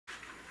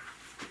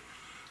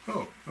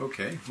Oh,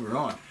 okay, we're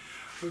on.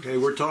 Okay,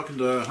 we're talking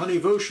to Honey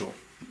Voshell.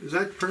 Is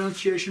that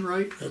pronunciation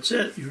right? That's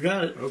it. You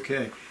got it.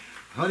 Okay.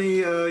 Honey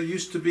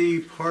used to be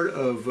part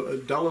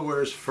of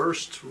Delaware's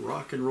first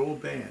rock and roll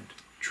band.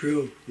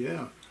 True.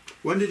 Yeah.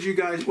 When did you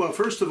guys? Well,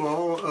 first of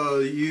all,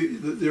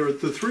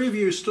 the three of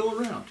you are still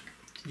around.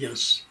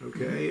 Yes.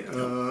 Okay.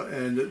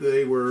 And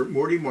they were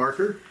Morty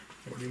Marker.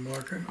 Morty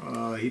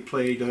Marker. He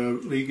played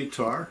lead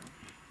guitar.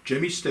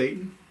 Jimmy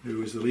Staten, who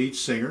was the lead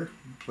singer,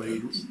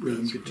 played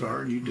rhythm guitar,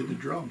 correct. and you did the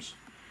drums.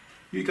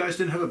 You guys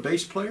didn't have a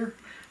bass player?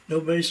 No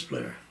bass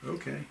player.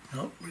 Okay.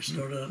 No, we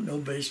started out no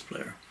bass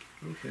player.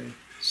 Okay.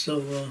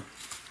 So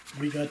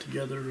we got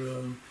together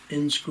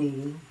in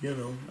school. You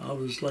know, I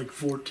was like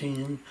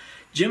 14.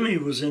 Jimmy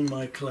was in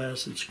my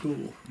class at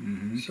school,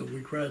 so we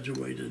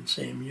graduated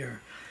same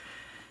year.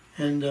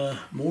 And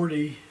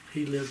Morty,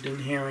 he lived in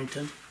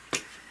Harrington,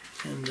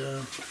 and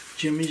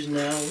Jimmy's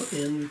now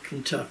in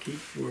Kentucky,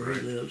 where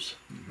he lives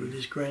with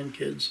his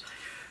grandkids.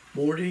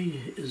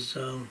 Morty is,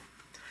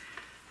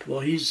 well,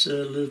 he's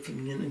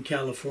living in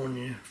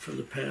California for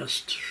the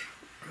past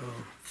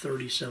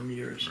 30-some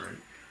years. Right.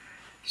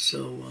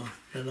 So,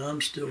 and I'm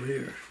still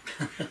here.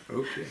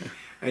 Okay.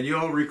 And you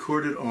all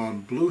recorded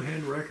on Blue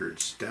Hen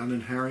Records down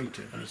in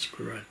Harrington. That's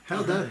correct.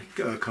 How'd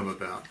that come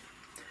about?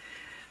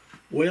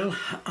 Well,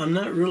 I'm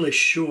not really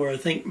sure. I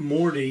think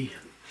Morty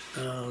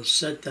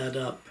set that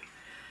up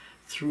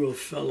through a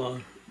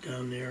fella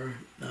down there.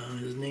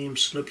 His name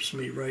slips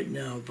me right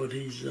now, but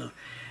he's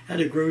at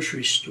a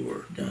grocery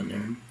store down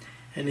there.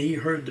 And he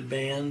heard the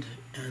band,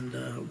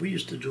 and we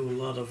used to do a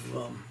lot of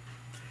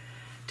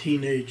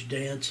teenage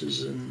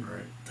dances and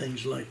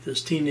things like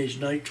this. Teenage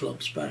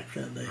nightclubs back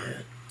then they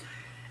had.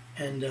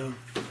 And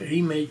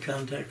he made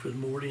contact with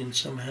Morty, and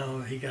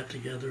somehow he got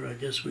together, I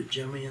guess, with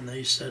Jimmy, and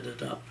they set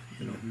it up,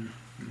 you know.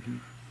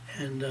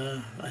 And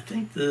I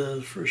think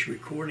the first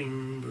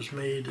recording was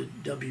made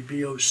at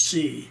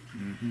WBOC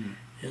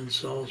in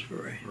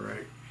Salisbury.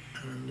 Right.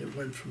 And it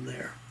went from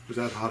there. Was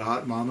that Hot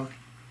Hot Mama?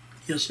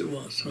 Yes, it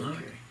was. Okay. All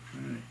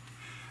right.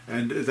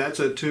 And that's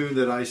a tune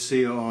that I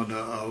see on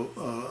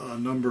a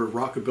number of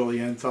rockabilly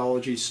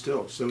anthologies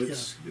still, so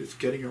it's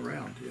getting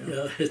around.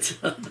 Yeah, it's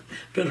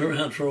been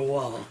around for a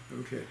while.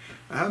 Okay.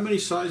 How many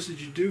sides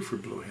did you do for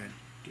Blue Hen?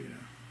 Do you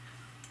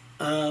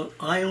know?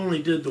 I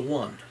only did the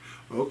one.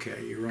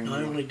 Okay, you're on.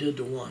 I only did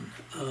the one.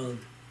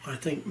 I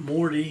think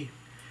Morty,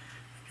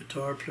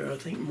 guitar player, I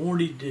think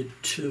Morty did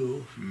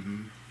two.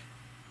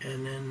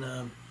 And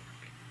then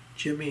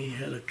Jimmy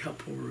had a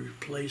couple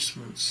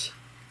replacements.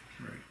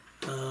 Right.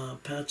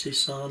 Patsy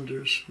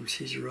Saunders from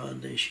Caesar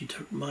Rodney, she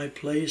took my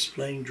place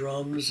playing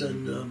drums,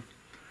 and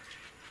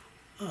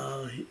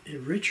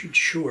Richard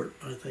Short,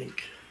 I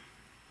think,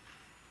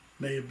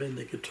 may have been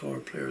the guitar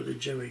player that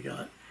Jimmy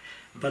got.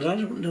 But I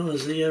don't know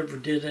as they ever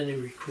did any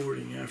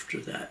recording after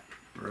that.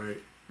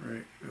 Right,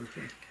 right,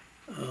 okay.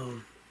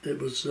 It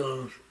was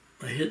a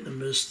hit and a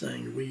miss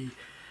thing.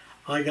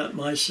 I got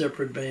my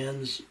separate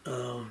bands,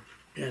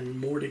 and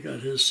Morty got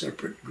his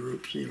separate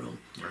groups, you know.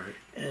 Right.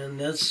 And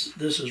this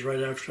is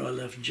right after I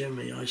left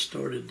Jimmy. I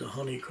started the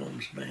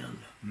Honeycombs band,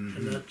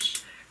 and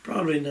that's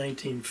probably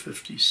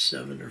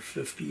 1957 or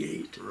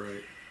 58.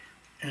 Right.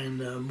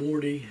 And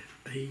Morty,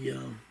 he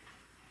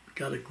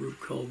got a group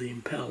called the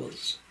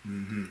Impalas,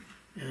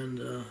 and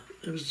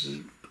it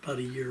was about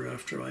a year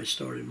after I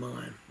started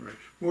mine. Right.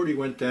 Morty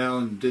went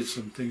down and did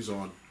some things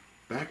on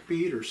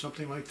Backbeat or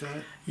something like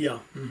that? Yeah.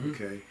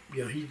 Okay.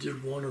 Yeah, he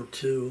did one or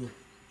two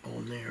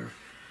on there.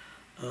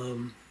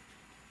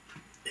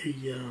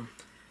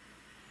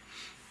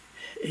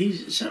 He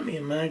sent me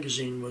a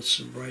magazine with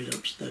some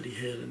write-ups that he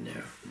had in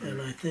there.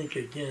 And I think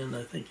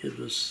it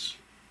was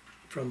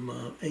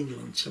from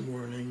England,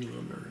 somewhere in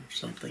England or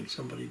something.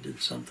 Somebody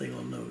did something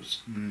on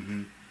those.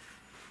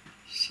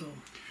 So.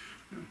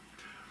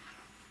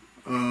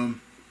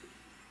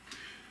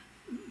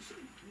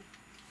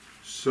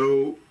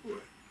 So,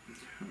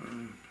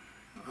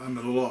 I'm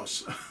at a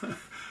loss.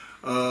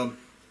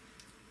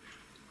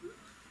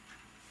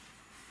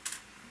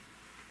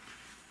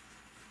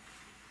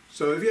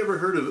 So have you ever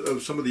heard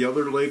of some of the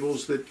other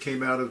labels that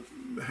came out of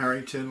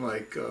Harrington,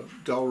 like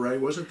Del Rey?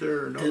 Wasn't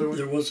there another one?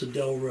 There was a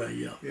Del Rey,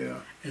 yeah.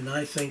 Yeah. And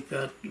I think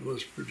that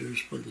was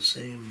produced by the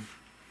same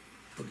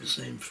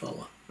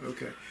fella.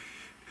 Okay.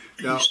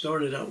 Now, he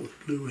started out with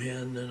Blue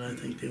Hen, and I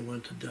think they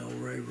went to Del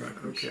Rey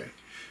Records. Okay.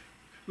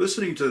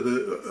 Listening to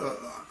the,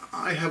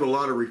 I have a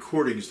lot of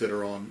recordings that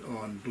are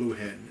on Blue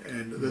Hen,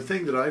 and the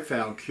thing that I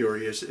found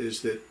curious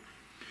is that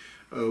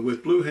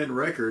with Blue Hen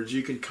Records,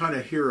 you can kind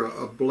of hear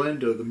a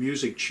blend of the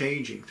music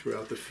changing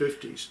throughout the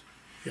 50s.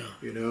 Yeah.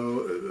 You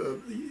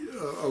know,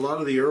 a lot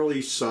of the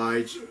early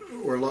sides,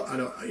 or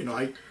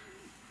I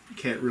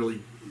can't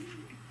really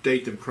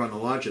date them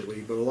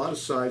chronologically, but a lot of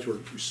sides were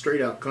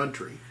straight out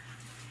country.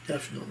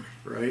 Definitely.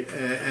 Right,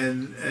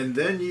 and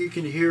then you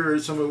can hear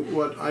some of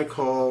what I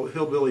call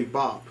hillbilly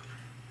bop,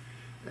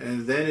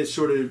 and then it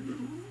sort of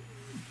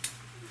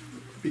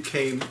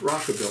became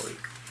rockabilly.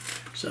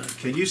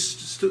 exactly.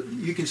 Can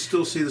you can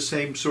still see the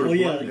same sort of Oh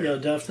yeah, blend yeah, there?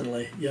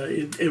 definitely. Yeah,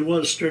 it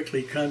was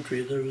strictly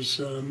country. There was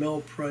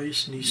Mel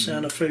Price and the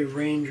Santa Fe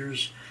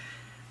Rangers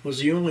was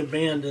the only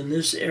band in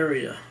this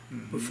area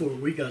before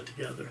we got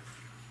together,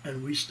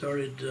 and we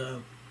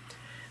started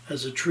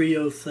as a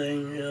trio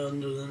thing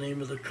under the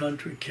name of the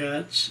Country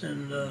Cats,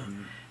 and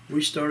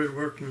we started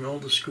working all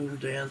the school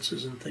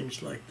dances and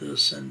things like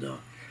this, and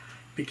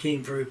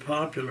became very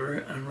popular.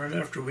 And right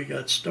after we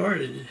got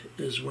started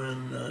is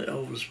when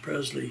Elvis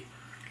Presley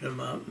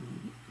came out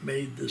and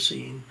made the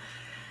scene,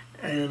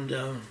 and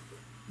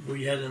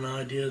we had an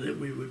idea that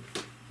we would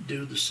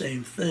do the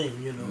same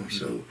thing, you know.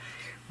 So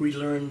we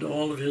learned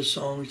all of his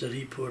songs that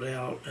he put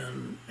out,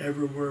 and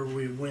everywhere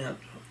we went,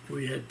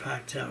 we had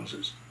packed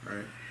houses.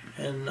 Right.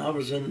 And I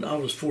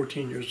was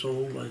 14 years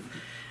old,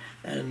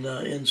 and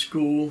in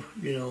school,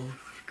 you know,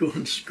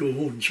 going to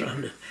school and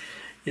trying to,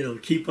 you know,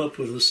 keep up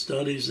with the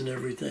studies and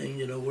everything,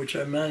 you know, which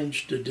I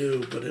managed to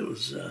do, but it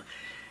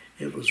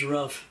was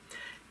rough.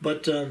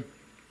 But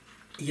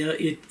yeah,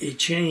 it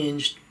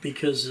changed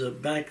because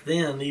back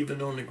then,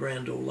 even on the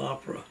Grand Ole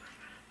Opera,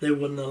 they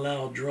wouldn't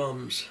allow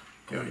drums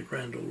on the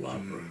Grand Ole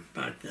Opera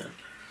back then,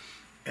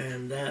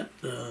 and that.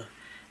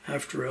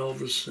 After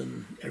Elvis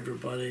and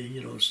everybody,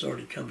 you know,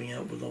 started coming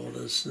out with all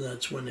this, and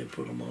that's when they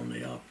put them on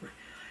the opera.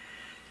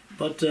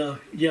 But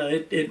yeah,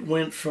 it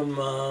went from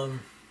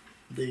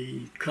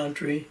the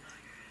country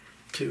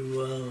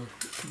to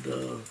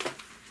the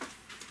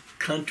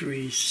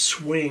country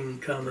swing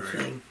kind of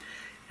thing,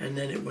 and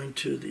then it went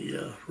to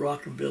the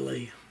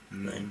rockabilly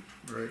thing.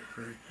 Right,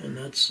 right. And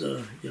that's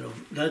you know,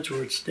 that's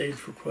where it stayed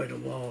for quite a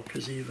while,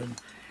 because even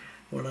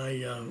when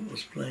I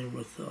was playing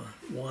with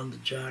Wanda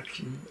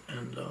Jackson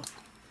and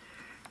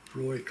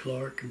Roy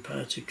Clark and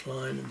Patsy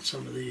Cline and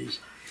some of these,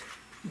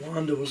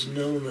 Wanda was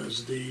known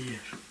as the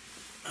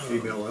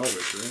Female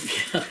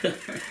Elvis,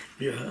 right?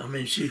 yeah, I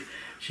mean, she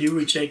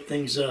would shake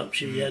things up.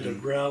 She had a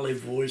growly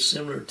voice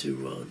similar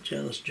to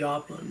Janis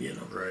Joplin, you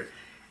know. Right.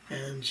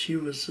 And she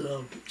was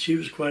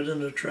quite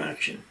an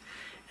attraction,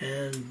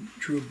 and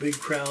drew big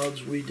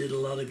crowds. We did a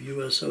lot of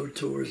USO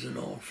tours and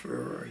all for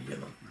her, you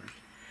know.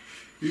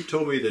 You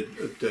told me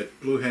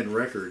that Blue Hen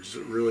Records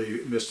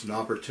really missed an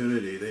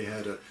opportunity. They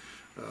had a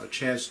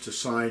chance to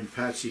sign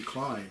Patsy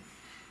Cline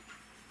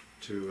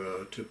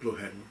to Blue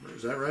Hen.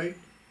 Is that right?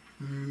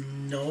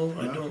 No,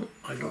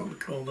 I don't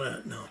recall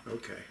that. No.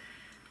 Okay.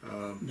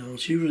 No,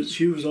 she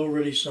was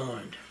already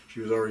signed. She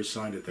was already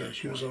signed at that Yeah,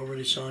 she point. was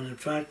already signed. In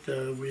fact,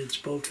 we had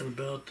spoken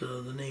about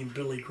the name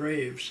Billy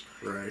Graves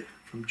Right.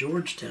 from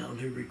Georgetown,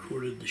 who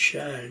recorded the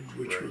Shag,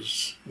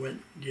 which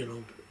went you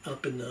know,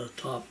 up in the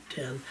top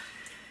 10,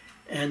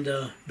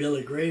 and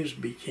Billy Graves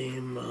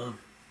became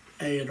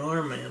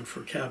A&R man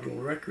for Capitol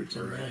Records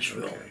in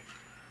Nashville. Okay.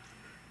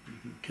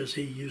 Because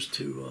he used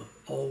to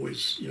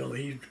always, you know,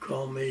 he'd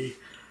call me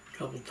a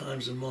couple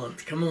times a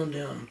month. Come on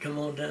down,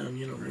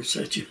 you know, we'll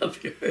set you up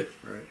here. Right.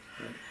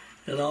 Right.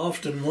 And I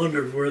often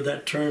wondered where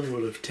that turn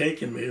would have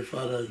taken me if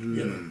I'd have,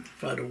 you know,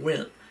 if I'd have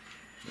went.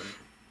 Right.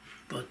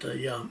 But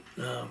yeah,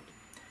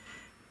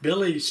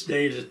 Billy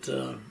stayed at.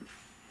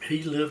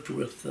 He lived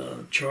with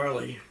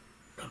Charlie,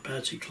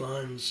 Patsy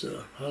Cline's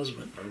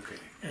husband. Okay.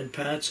 And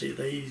Patsy,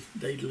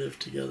 they lived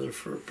together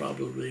for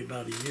probably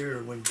about a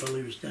year when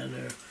Billy was down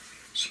there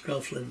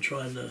scuffling,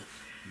 trying to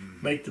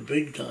make the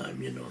big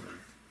time, you know.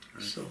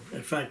 Right. So,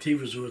 in fact, he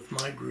was with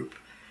my group.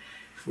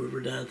 We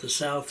were down at the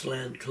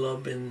Southland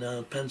Club in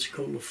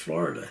Pensacola,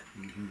 Florida,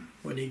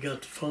 when he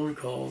got the phone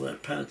call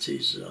that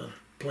Patsy's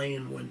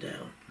plane went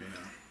down.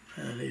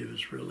 Yeah. And he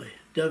was really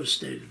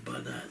devastated by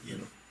that, you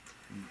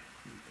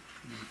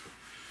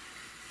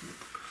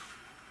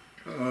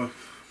know.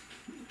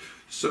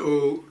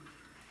 So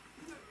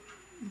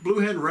Blue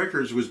Hen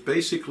Records was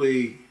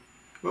basically,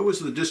 what was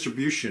the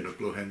distribution of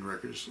Blue Hen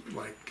Records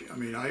like? I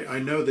mean, I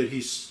know that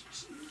he's...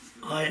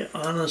 I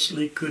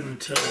honestly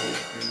couldn't tell you.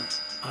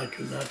 I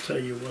could not tell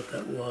you what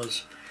that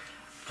was.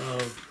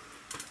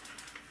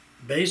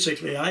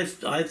 Basically, I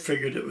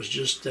figured it was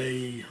just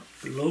a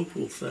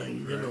local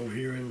thing, you know,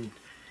 here in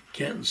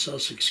Kent,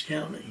 Sussex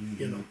County,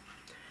 you know,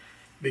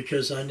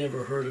 because I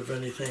never heard of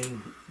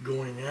anything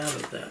going out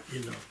of that,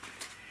 you know.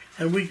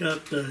 And we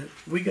got a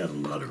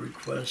lot of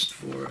requests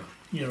for,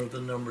 you know,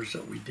 the numbers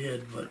that we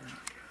did, but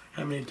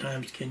how many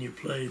times can you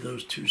play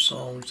those two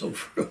songs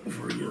over and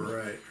over, you know?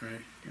 Right,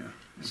 yeah.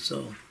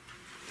 So,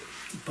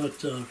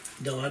 but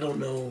no, I don't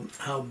know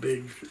how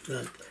big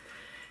that.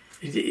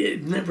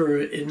 It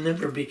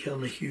never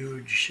become a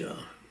huge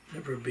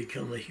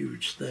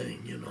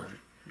thing, you know.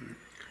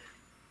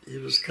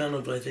 It was kind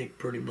of, I think,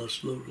 pretty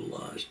much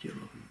localized, you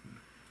know.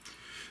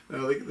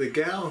 Now, the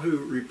gal who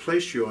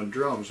replaced you on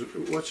drums,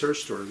 what's her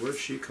story? Where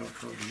did she come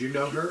from? Did you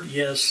know her?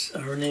 Yes,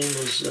 her name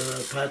was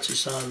Patsy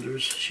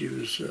Saunders. She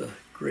was a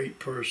great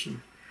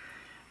person.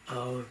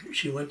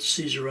 She went to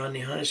Caesar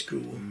Rodney High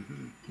School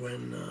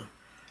when,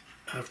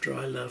 after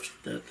I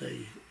left, that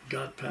they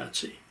got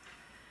Patsy,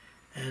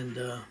 and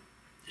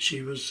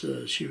she was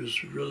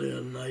really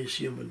a nice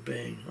human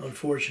being.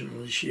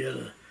 Unfortunately, she had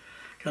a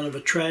kind of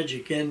a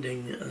tragic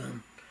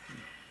ending.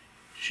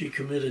 she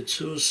committed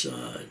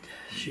suicide.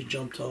 She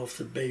jumped off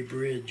the Bay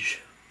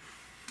Bridge,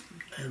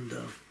 and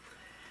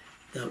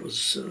that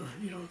was,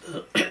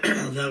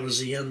 that was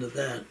the end of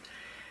that.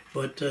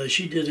 But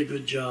she did a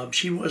good job.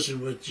 She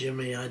wasn't with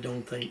Jimmy, I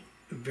don't think,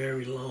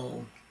 very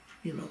long.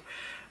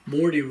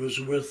 Morty was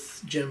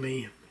with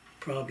Jimmy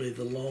probably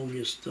the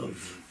longest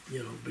of,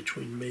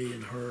 between me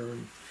and her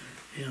and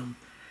him.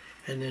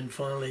 And then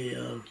finally,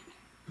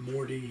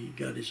 Morty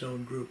got his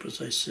own group,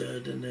 as I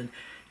said, and then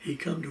he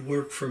come to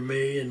work for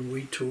me, and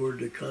we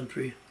toured the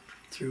country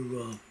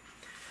through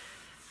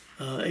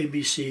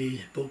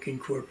ABC Booking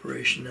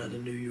Corporation out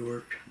of New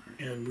York,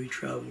 and we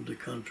traveled the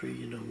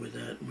country, with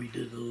that. We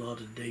did a lot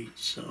of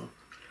dates, so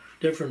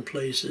different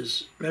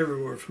places,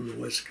 everywhere from the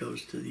West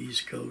Coast to the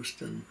East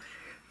Coast, and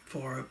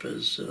far up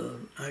as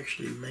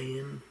actually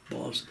Maine,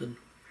 Boston,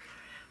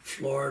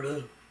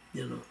 Florida,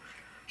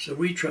 So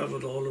we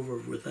traveled all over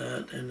with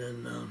that, and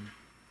then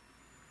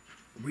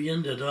we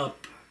ended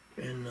up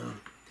in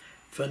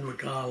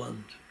Fenwick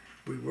Island.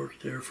 We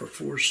worked there for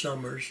 4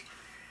 summers,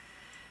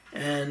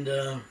 and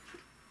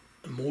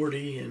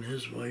Morty and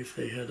his wife,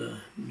 they had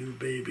a new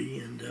baby,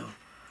 and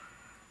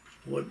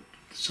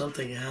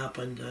something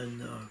happened,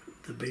 and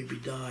the baby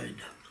died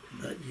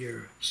that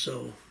year.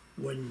 So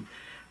when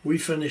we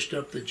finished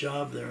up the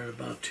job there in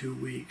about 2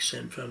 weeks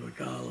in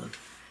Fenwick Island,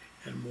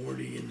 and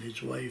Morty and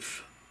his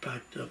wife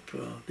packed up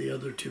the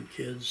other 2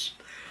 kids,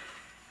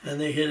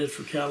 and they headed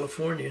for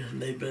California,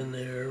 and they've been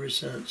there ever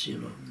since,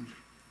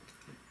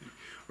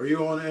 Are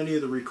you on any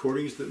of the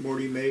recordings that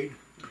Morty made?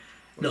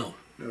 No.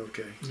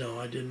 Okay. No,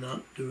 I did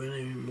not do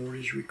any of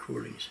Morty's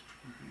recordings.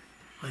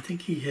 I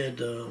think he had...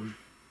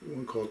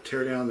 one called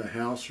Tear Down the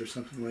House or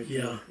something like that?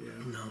 Yeah,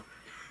 no.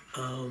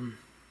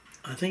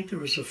 I think there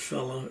was a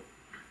fella,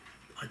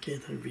 I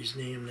can't think of his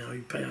name now,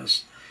 he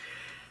passed,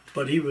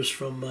 but he was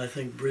from, I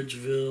think,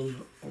 Bridgeville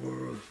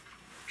or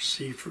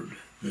Seaford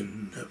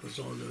that was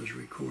on those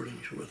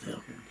recordings with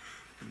him.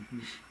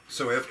 Okay.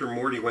 So after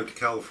Morty went to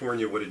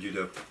California, what did you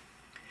do?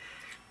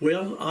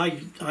 Well,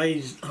 I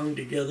hung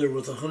together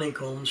with the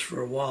Honeycombs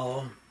for a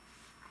while.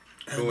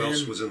 Who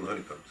else was in the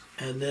Honeycombs?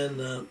 And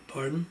then,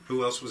 pardon?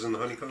 Who else was in the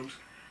Honeycombs?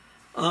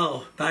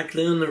 Oh, back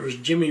then there was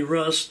Jimmy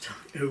Rust,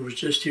 who was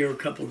just here a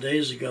couple of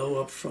days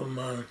ago, up from,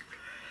 when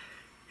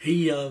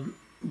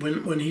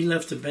he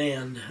left the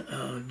band,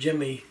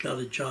 Jimmy got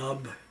a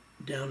job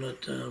down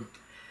at,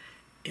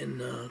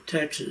 in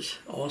Texas,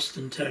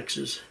 Austin,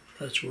 Texas,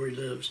 that's where he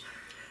lives.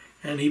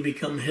 And he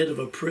became head of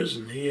a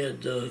prison. He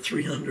had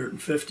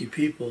 350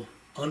 people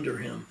under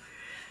him.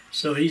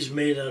 So he's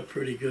made out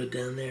pretty good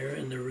down there.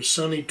 And there was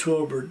Sonny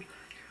Torbert,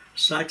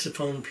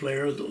 saxophone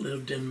player that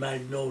lived in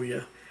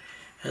Magnolia.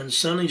 And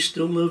Sonny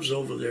still lives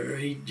over there.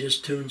 He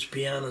just tunes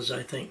pianos,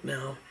 I think,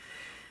 now.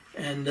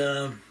 And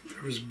there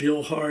was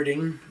Bill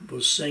Harding,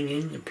 was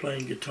singing and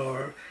playing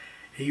guitar.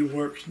 He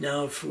works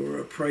now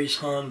for Price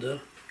Honda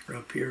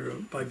up here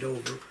by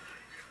Dover.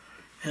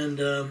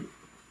 And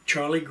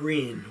Charlie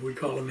Green, we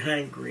call him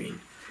Hank Green.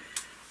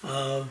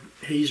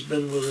 He's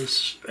been with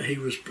us, he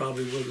was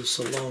probably with us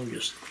the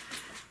longest.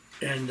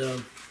 And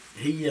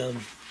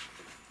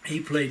he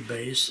played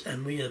bass,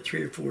 and we had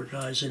 3 or 4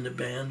 guys in the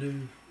band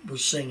who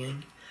was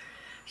singing.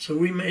 So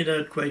we made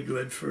out quite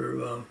good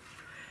for,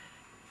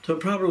 so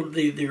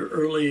probably the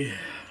early,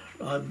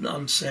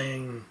 I'm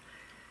saying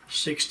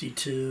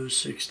 62,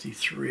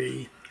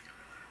 63.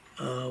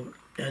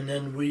 And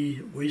then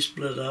we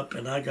split up,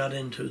 and I got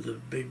into the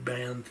big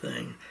band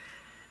thing,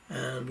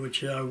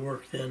 which I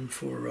worked in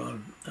for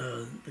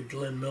the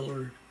Glenn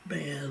Miller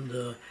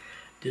band,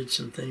 did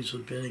some things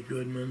with Benny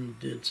Goodman,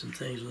 did some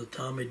things with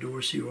Tommy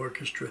Dorsey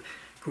Orchestra.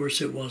 Of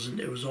course, it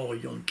was all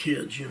young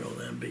kids,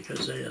 then,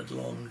 because they had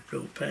long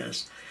ago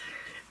passed.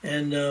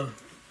 And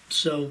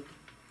so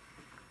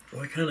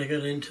I kind of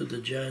got into the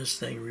jazz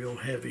thing real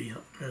heavy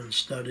and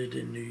studied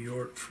in New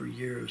York for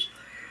years.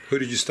 Who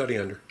did you study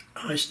under?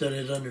 I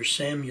studied under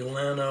Sam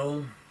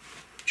Ulano,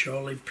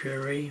 Charlie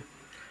Perry,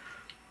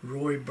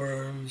 Roy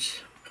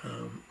Burns,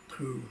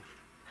 who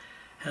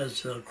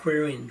has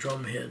Aquarian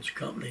Drumheads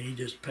Company. He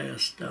just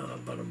passed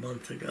about a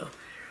month ago.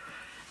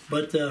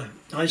 But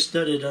I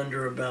studied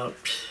under about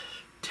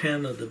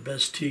 10 of the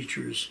best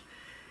teachers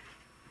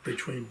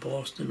between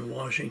Boston,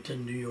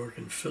 Washington, New York,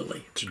 and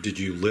Philly. So did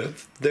you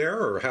live there,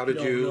 or how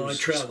did you No, I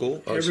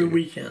traveled school? every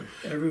weekend.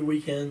 Every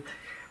weekend.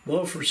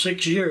 Well, for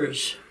 6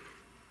 years,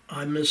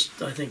 I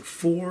missed, I think,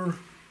 four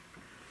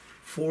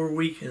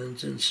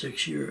weekends in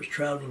 6 years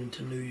traveling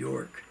to New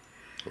York.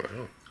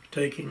 Wow.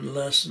 Taking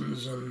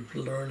lessons and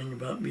learning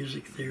about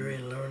music theory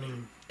and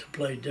learning to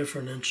play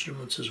different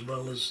instruments as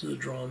well as the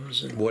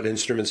drums. And what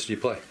instruments do you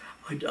play?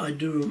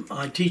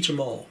 I teach them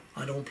all.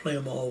 I don't play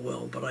them all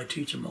well, but I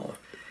teach them all.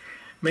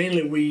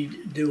 Mainly we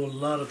do a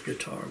lot of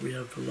guitar. We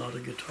have a lot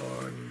of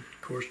guitar and,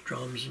 of course,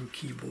 drums and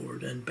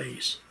keyboard and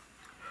bass.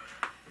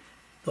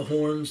 The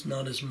horns,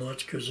 not as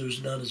much, because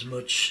there's not as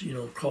much,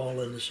 call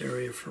in this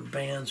area for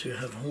bands who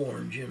have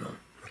horns,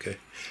 Okay.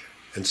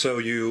 And so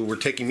you were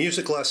taking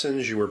music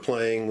lessons, you were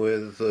playing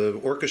with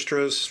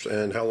orchestras,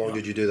 and how long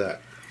did you do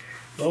that?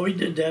 Well, we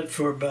did that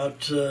for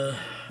about,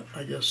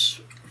 I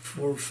guess,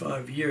 4 or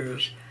 5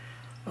 years,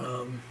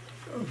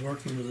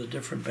 working with the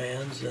different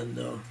bands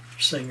and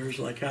singers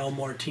like Al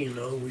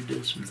Martino. We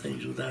did some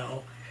things with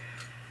Al.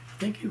 I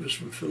think he was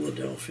from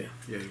Philadelphia.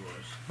 Yeah, he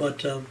was.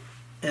 But,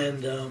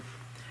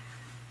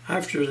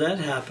 after that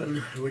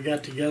happened, we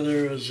got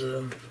together as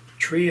a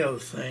trio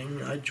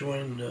thing. I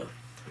joined a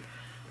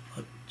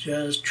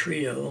jazz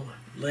trio,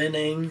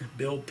 Lenning,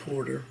 Bill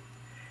Porter,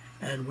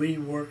 and we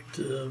worked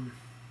a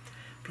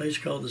place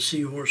called the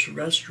Seahorse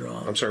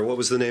Restaurant. I'm sorry, what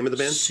was the name of the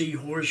band?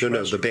 Seahorse No,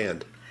 Restaurant. the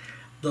band.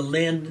 The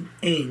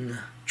Lenning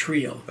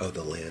Trio. Oh,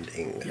 the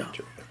Landing. Yeah.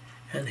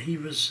 And he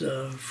was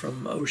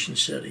from Ocean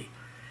City.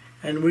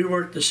 And we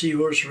worked the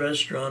Seahorse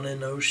Restaurant in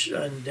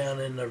down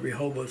in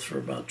Rehoboth for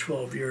about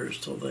 12 years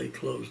till they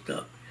closed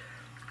up.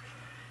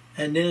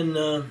 And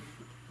then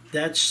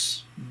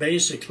that's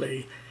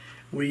basically,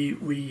 we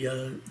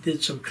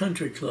did some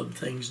country club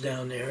things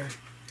down there.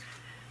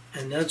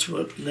 And that's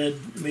what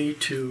led me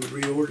to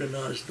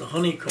reorganize the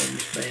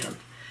Honeycombs band.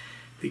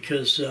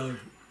 Because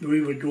we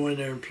would go in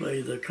there and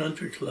play the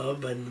country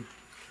club, and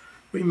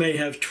we may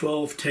have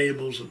 12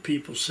 tables of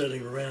people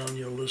sitting around,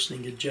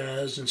 listening to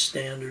jazz and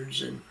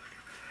standards. And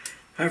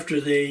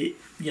after they,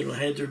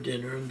 had their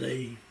dinner, and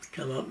they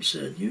come up and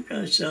said, "You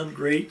guys sound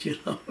great,"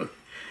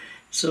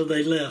 So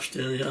they left,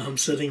 and I'm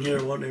sitting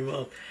here wondering,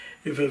 well,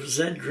 if it was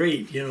that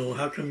great,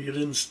 how come you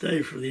didn't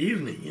stay for the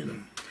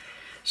evening,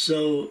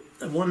 So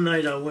one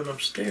night I went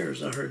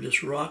upstairs. I heard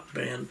this rock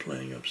band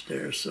playing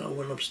upstairs, so I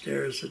went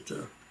upstairs at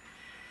the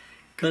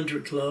country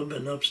club,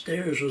 and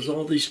upstairs was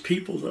all these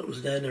people that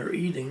was down there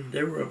eating.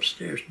 They were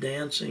upstairs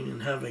dancing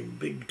and having a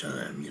big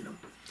time,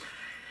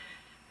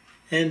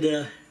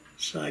 And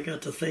so I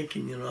got to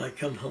thinking, I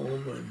come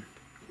home and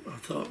I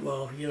thought,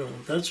 well,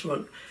 that's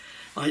what,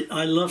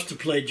 I love to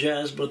play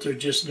jazz, but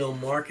there's just no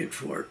market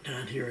for it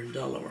down here in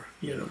Delaware,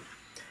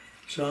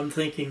 So I'm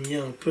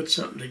thinking, put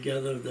something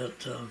together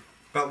that...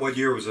 About what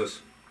year was this?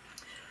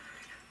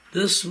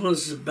 This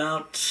was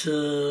about,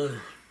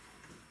 it'd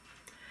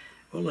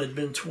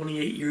been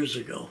 28 years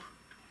ago.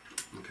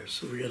 Okay.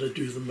 So we got to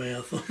do the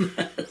math on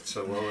that.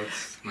 So,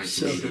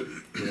 it's...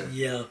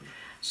 Yeah.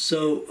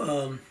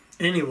 So,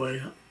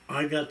 anyway,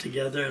 I got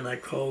together and I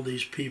called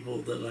these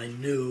people that I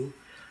knew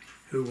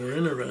who were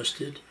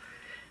interested,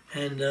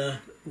 and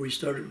we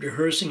started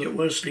rehearsing at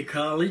Wesley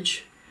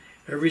College.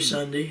 Every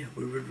Sunday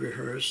we would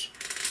rehearse,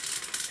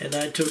 and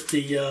I took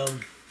the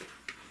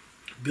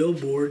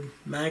Billboard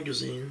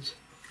magazines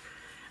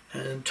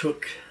and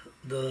took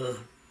the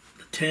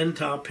 10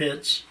 top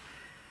hits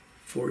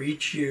for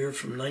each year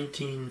from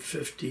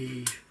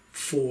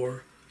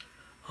 1954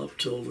 up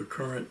till the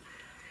current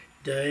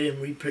day, and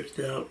we picked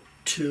out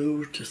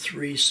 2 to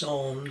 3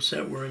 songs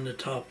that were in the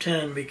top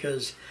 10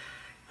 because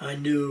I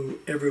knew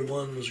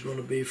everyone was going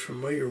to be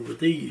familiar with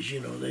these.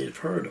 They had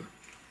heard them,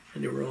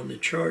 and they were on the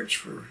charts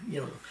for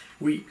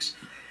weeks.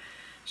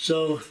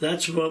 So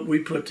that's what we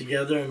put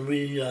together, and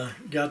we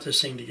got this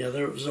thing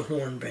together. It was a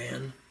horn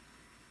band.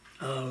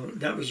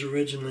 That was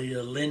originally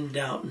Lynn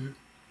Doughton,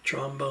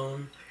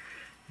 trombone,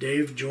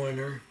 Dave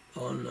Joyner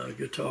on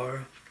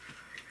guitar.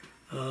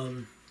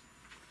 That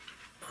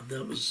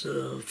was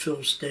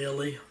Phil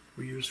Staley.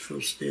 We used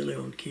Phil Staley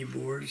on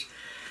keyboards.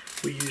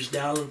 We used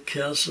Alan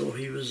Kessel.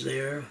 He was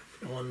there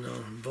on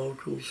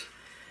vocals.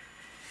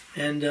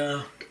 And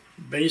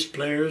bass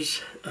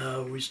players,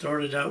 we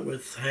started out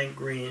with Hank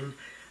Green,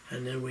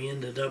 and then we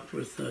ended up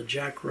with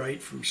Jack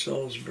Wright from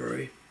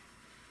Salisbury.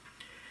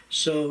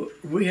 So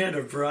we had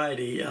a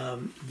variety.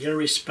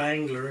 Gary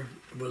Spangler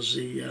was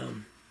the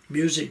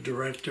music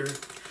director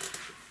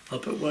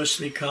up at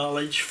Wesley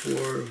College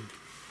for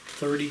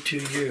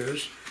 32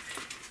 years,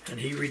 and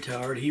he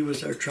retired. He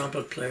was our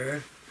trumpet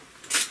player.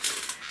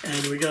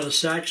 And we got a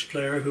sax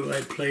player who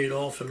I'd played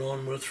off and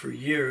on with for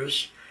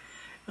years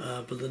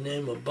by the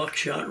name of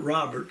Buckshot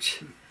Roberts.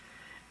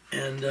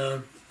 And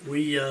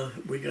we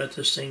got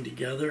this thing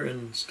together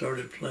and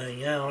started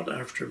playing out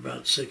after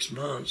about 6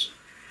 months.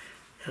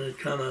 And it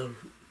kind of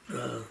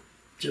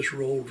just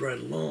rolled right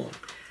along.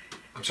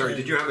 I'm sorry,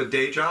 did you have a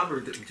day job, or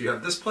do you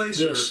have this place?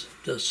 This.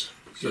 So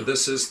yeah.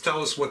 This is,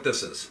 tell us what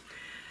this is.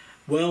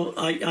 Well,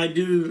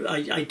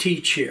 I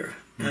teach here.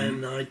 Mm-hmm.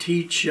 And I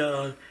teach,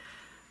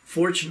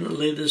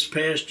 fortunately this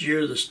past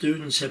year the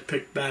students have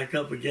picked back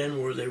up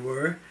again where they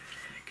were.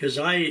 Because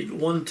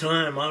one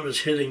time I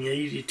was hitting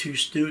 82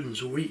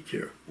 students a week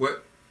here.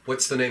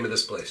 What's the name of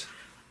this place?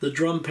 The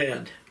Drum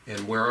Pad.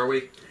 And where are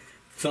we?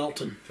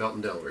 Felton.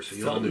 Felton, Delaware. So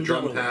you own the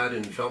Drum Pad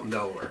in Felton,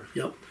 Delaware.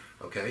 Yep.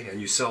 Okay,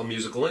 and you sell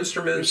musical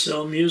instruments. We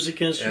sell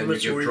music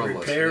instruments. And We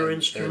repair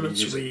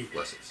instruments. And we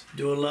lessons.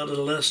 Do a lot of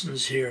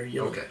lessons here.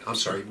 Okay, I'm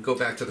sorry. Go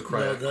back to the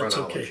chronology. No, that's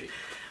okay.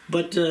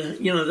 But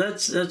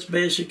that's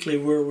basically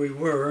where we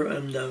were,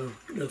 and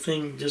the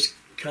thing just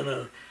kind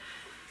of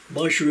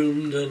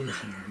mushroomed and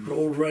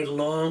rolled right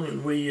along,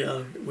 and we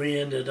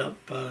ended up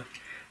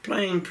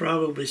playing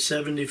probably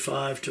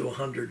 75 to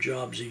 100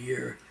 jobs a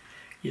year,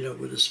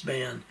 with this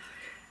band.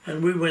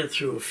 And we went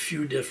through a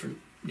few different,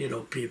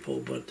 people,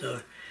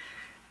 but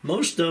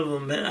Most of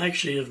them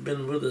actually have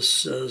been with us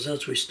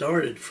since we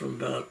started,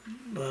 from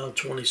about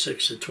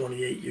 26 to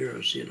 28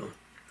 years, you know.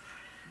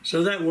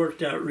 So that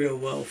worked out real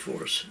well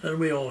for us, and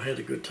we all had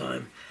a good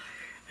time.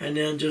 And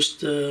then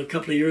just a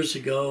couple of years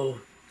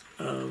ago,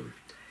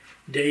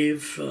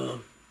 Dave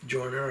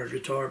Joyner, our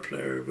guitar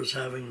player, was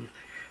having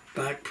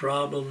back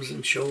problems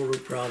and shoulder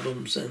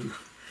problems, and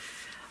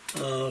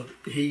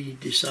he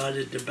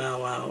decided to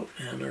bow out.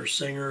 And our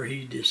singer,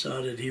 he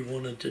decided he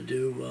wanted to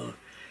do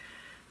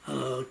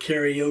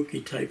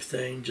karaoke type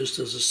thing just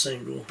as a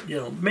single, you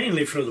know,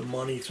 mainly for the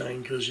money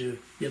thing, because you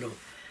know,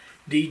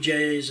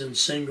 DJs and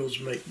singles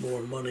make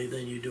more money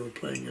than you do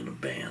playing in a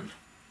band.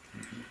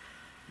 Mm-hmm.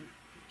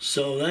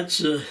 So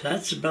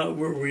that's about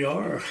where we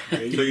are. So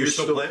you're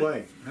still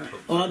playing?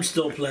 Oh, I'm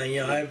still playing.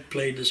 Yeah, I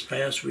played this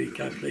past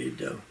week. I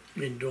played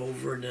in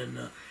Dover, and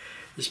then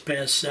this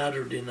past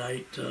Saturday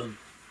night,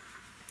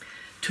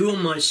 two of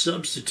my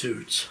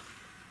substitutes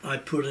I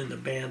put in the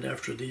band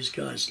after these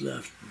guys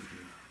left,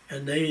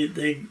 and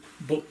they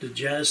booked a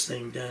jazz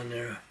thing down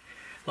there,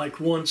 like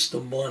once a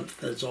month.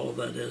 That's all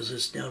that is.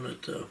 It's down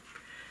at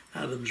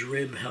Adams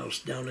Rib House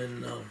down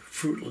in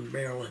Fruitland,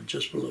 Maryland,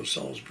 just below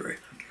Salisbury.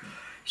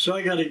 So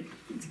I got a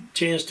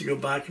chance to go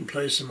back and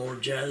play some more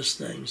jazz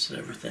things and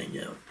everything,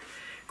 you know.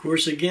 Of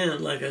course,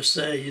 again, like I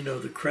say, you know,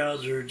 the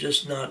crowds are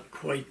just not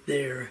quite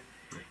there,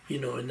 you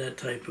know, in that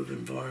type of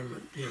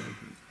environment, you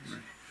know,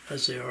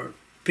 as they are.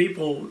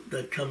 People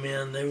that come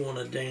in, they want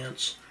to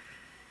dance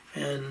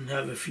and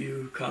have a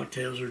few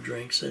cocktails or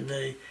drinks, and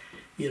they,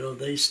 you know,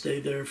 they stay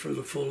there for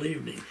the full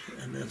evening.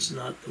 And that's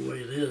not the way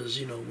it is,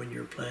 you know, when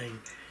you're playing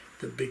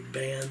the big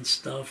band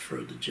stuff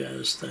or the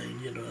jazz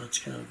thing, you know, that's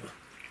kind of a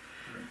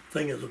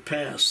thing of the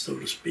past, so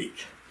to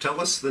speak. Tell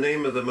us the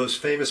name of the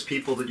most famous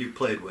people that you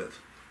played with.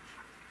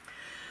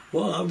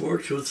 Well, I've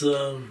worked with,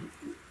 of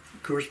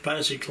course,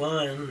 Patsy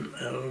Cline.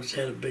 Always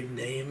had a big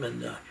name,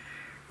 and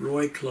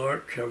Roy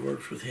Clark. I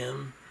worked with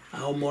him.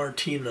 Al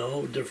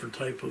Martino, a different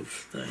type of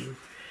thing.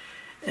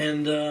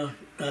 And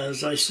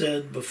as I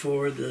said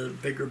before, the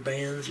bigger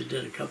bands. I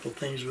did a couple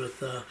things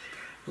with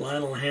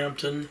Lionel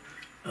Hampton,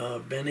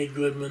 Benny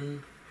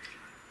Goodman,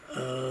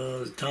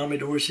 Tommy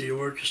Dorsey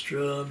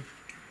Orchestra,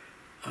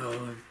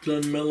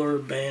 Glenn Miller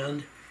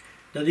Band.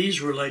 Now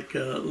these were like,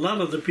 a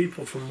lot of the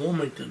people from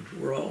Wilmington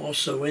were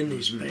also in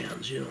these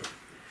bands, you know.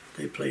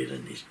 They played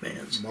in these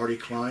bands. Marty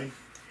Klein?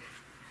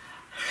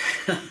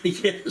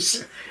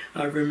 Yes,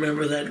 I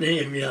remember that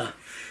name, yeah.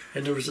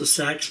 And there was a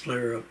sax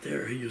player up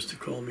there. He used to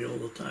call me all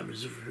the time. He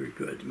was very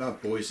good.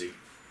 Not Boise.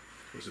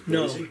 Was it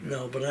No, Boise?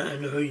 no, but I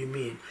know who you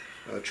mean.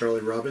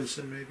 Charlie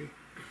Robinson, maybe?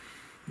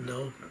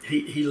 No,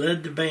 he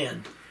led the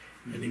band,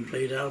 and he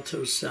played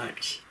alto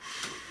sax.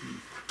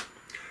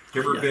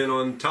 You ever been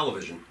on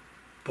television?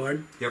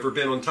 Pardon? You ever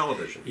been on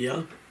television?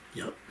 Yeah,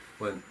 yep.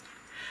 When?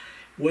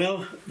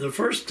 Well, the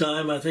first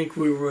time I think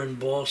we were in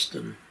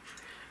Boston,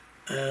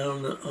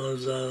 and it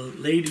was a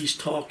ladies'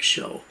 talk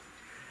show,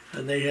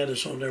 and they had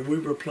us on there. We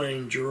were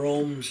playing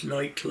Jerome's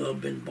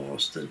nightclub in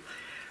Boston,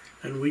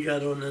 and we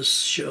got on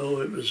this show.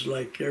 It was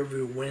like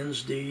every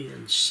Wednesday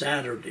and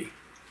Saturday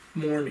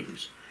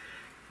mornings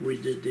we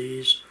did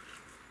these,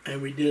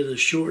 and we did a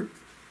short.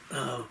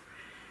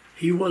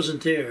 He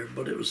wasn't there,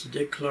 but it was the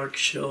Dick Clark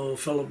show. A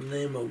fellow by the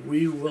name of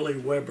Wee Willie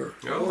Weber.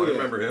 Oh, I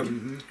remember him.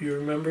 Mm-hmm. You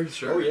remember?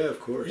 Sure. Oh, yeah, of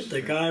course.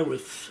 The guy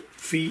with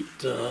feet.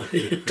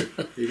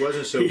 He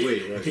wasn't so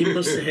wee, was he? He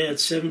must have had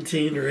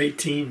 17 or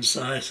 18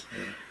 size.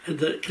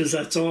 Because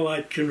that's all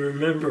I can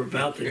remember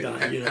about the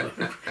guy, you know,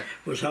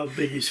 was how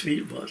big his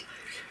feet was.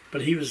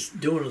 But he was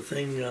doing a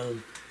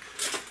thing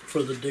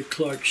for the Dick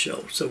Clark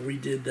show, so we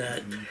did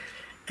that. Mm-hmm.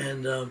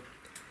 And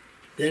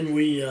then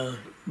we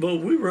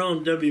were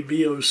on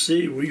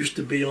WBOC. We used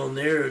to be on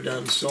there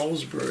down in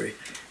Salisbury,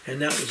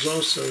 and that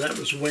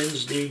was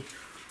Wednesday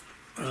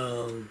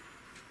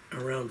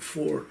around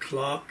 4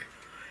 o'clock,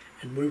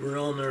 and we were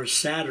on there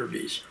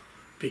Saturdays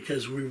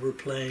because we were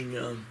playing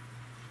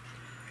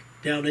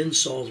down in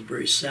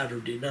Salisbury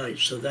Saturday night.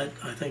 So that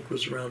I think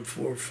was around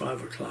 4 or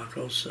 5 o'clock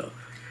also,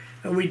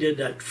 and we did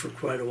that for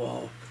quite a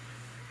while.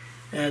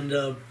 And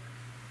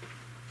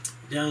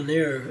down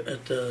there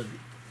at the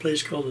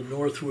place called the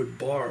Northwood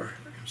Bar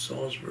in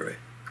Salisbury,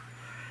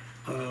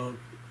 a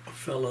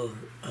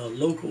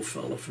local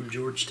fellow from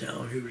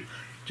Georgetown who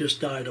just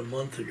died a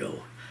month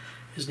ago.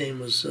 His name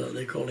was,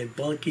 they called him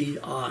Bunky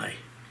I.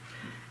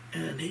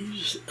 And he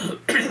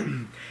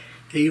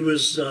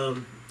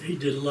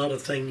did a lot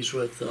of things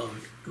with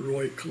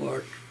Roy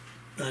Clark,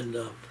 and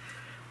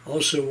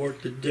also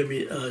worked at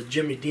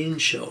Jimmy Dean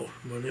show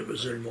when it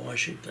was in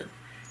Washington.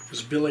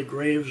 Because Billy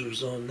Graves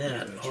was on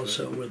that. That's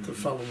also right. With the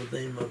fellow with the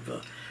name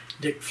of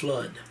Dick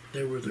Flood.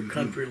 They were the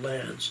country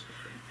lads,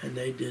 and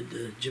they did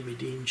the Jimmy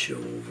Dean show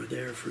over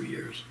there for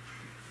years.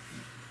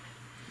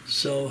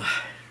 So,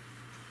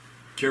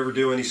 did you ever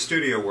do any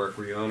studio work?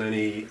 Were you on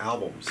any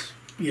albums?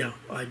 Yeah,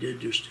 I did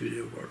do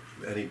studio work.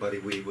 Anybody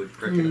we would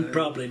recognize?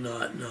 Probably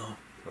not, no.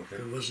 Okay.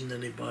 There wasn't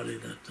anybody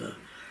that,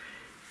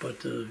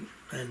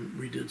 and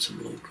we did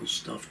some local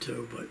stuff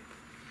too, but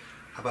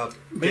how about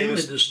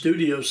mainly the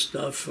studio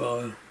stuff,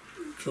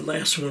 The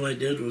last one I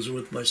did was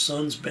with my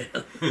son's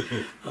band,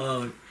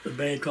 a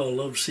band called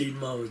Love Seed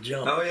Mama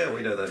Jump. Oh yeah,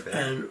 we know that band.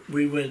 And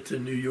we went to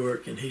New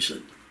York, and he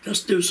said,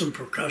 "Just do some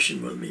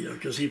percussion with me,"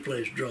 because he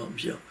plays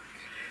drums,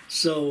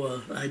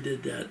 So I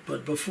did that.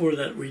 But before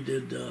that, we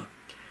did a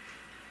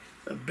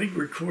big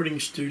recording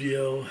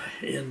studio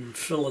in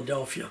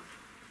Philadelphia.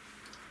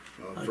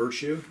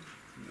 Virtue?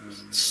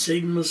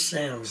 Sigma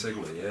Sound.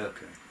 Sigma, yeah.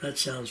 Okay. That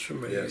sounds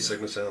familiar. Yeah,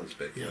 Sigma Sounds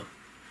big. Yeah.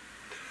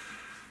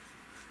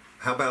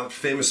 How about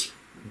famous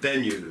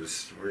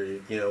venues,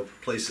 where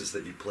places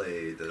that you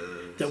played?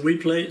 That we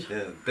played?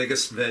 Yeah,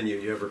 biggest venue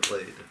you ever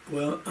played.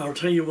 Well, I'll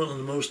tell you one of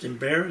the most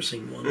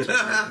embarrassing ones.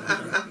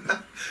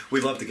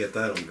 We'd love to get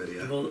that on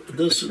video. Well,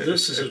 this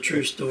is a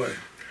true story.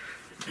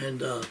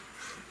 And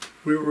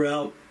we were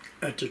out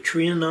at the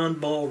Trianon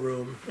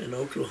Ballroom in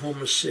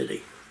Oklahoma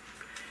City.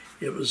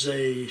 It was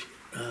a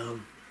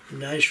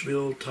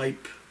Nashville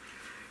type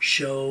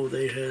show.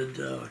 They had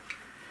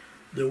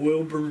the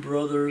Wilburn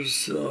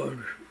brothers,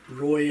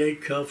 Roy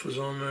Acuff was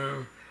on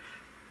there,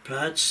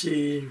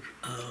 Patsy,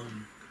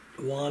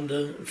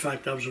 Wanda. In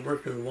fact, I was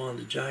working with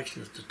Wanda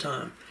Jackson at the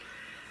time.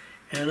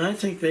 And I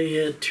think they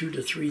had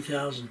 2,000 to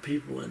 3,000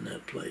 people in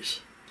that place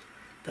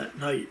that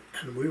night.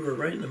 And we were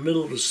right in the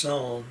middle of a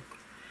song.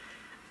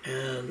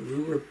 And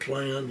we were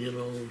playing,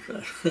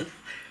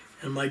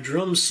 and my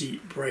drum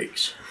seat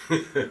breaks.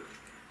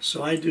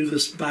 So I do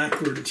this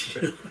backwards,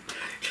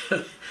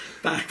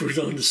 backwards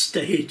on the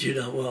stage,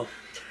 Well,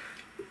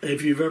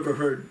 if you've ever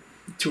heard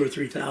 2,000 or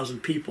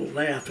 3,000 people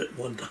laugh at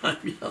one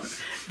time,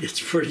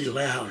 it's pretty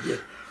loud.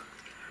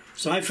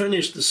 So I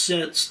finished the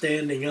set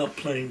standing up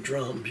playing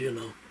drums,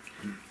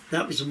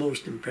 That was the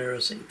most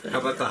embarrassing thing. How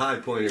about the high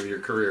point of your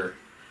career?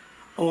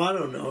 Oh, I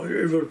don't know.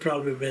 It would have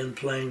probably been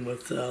playing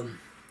with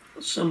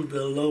some of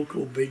the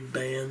local big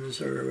bands,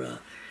 or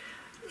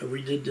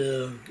we did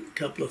a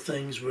couple of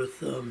things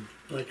with,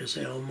 like I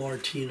say, Al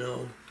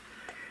Martino,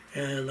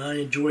 and I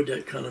enjoyed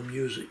that kind of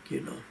music,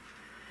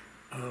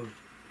 Of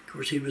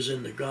course, he was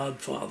in The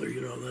Godfather,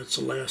 that's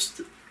the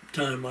last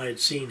time I had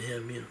seen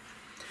him,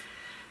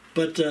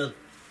 But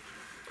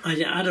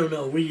I don't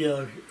know.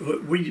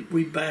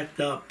 We backed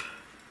up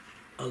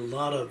a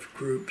lot of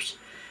groups,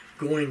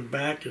 going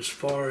back as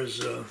far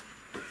as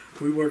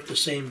we worked the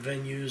same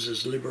venues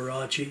as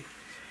Liberace,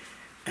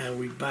 and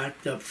we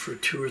backed up for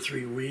 2 or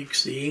 3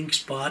 weeks. The Ink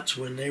Spots,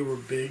 when they were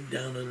big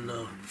down in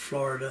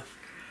Florida,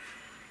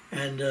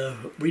 and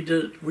we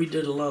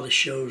did a lot of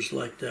shows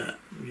like that.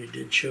 We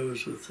did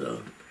shows with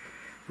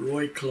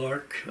Roy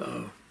Clark,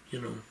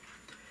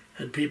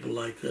 and people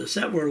like this.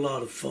 That were a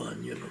lot of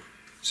fun,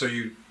 So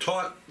you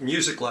taught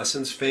music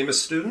lessons, famous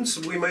students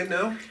we might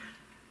know?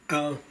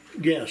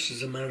 Yes,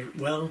 as a matter of,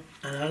 well,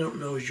 and I don't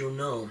know as you'll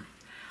know.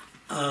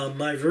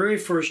 My very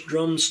first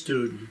drum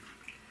student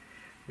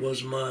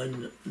was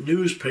my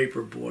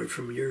newspaper boy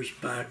from years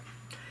back.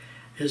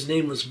 His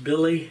name was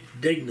Billy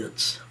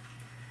Dignitz,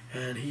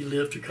 and he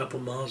lived a couple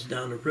miles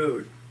down the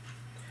road.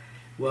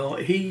 Well,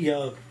 he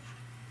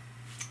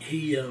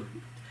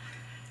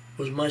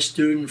was my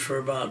student for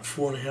about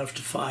 4.5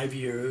 to 5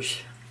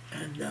 years,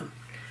 and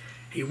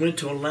he went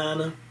to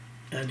Atlanta,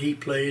 and he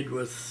played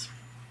with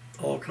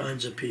all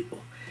kinds of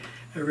people.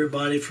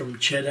 Everybody from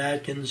Chet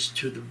Atkins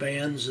to the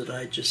bands that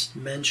I just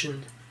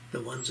mentioned,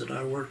 the ones that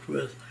I worked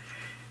with.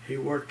 He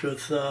worked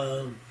with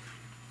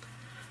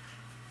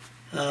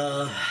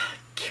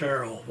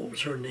Carol. What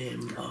was her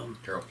name?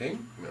 Carole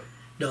King?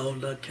 No,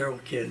 not Carole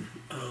King.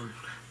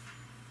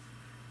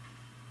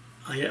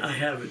 I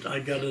have it. I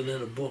got it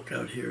in a book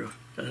out here.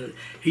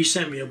 He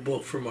sent me a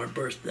book for my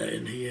birthday,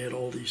 and he had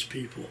all these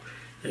people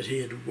that he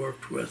had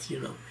worked with,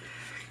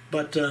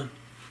 But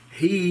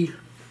he,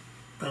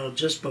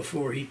 just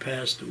before he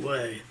passed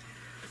away,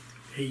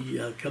 he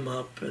come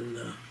up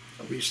and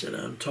we sat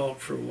down and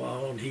talked for a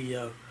while, and he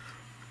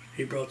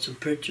brought some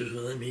pictures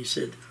with him. He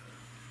said,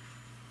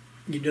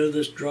 "You know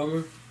this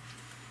drummer?"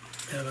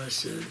 And I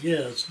said,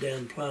 "Yeah, it's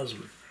Dan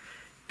Plasman.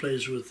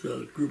 Plays with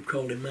a group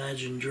called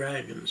Imagine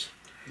Dragons."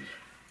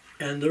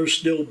 And they're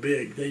still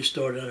big. They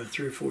started out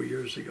 3 or 4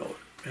 years ago.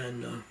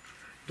 And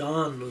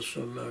Dan was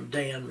from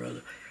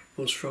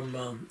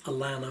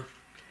Atlanta.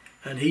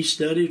 And he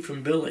studied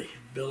from Billy.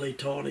 Billy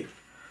taught him.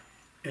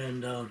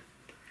 And of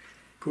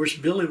course,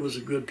 Billy was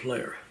a good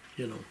player.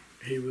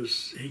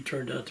 He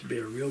turned out to be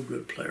a real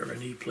good player.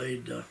 And he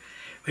played,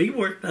 he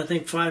worked, I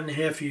think,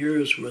 5.5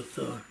 years with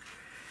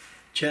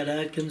Chet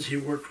Atkins. He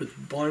worked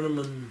with Barnum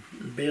and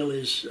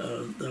Bailey's,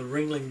 the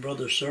Ringling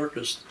Brothers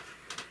Circus.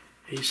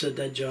 He said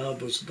that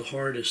job was the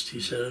hardest. He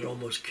said it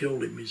almost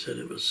killed him. He said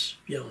it was,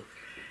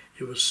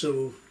 it was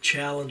so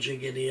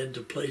challenging, and he had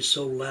to play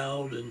so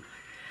loud. And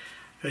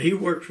he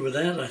worked with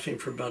that, I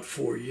think, for about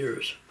 4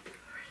 years.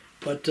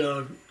 But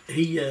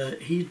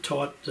he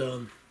taught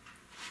Dan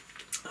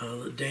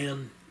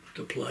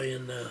to play,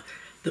 and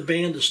the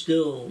band is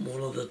still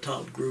one of the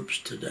top groups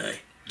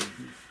today.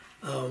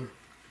 Mm-hmm.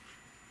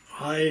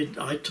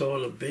 I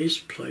taught a bass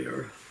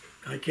player.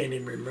 I can't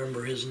even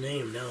remember his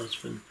name now.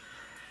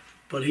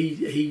 But he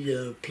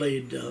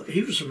played.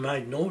 He was from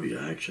Magnolia,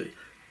 actually.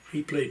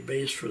 He played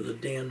bass for the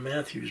Dan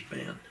Matthews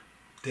Band.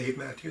 Dave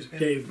Matthews Band?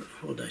 Dave,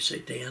 what did I say,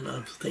 Dan?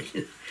 I'm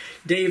thinking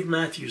Dave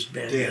Matthews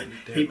Band. Dan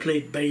He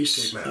played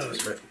bass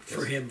Matthews, right.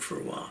 for him for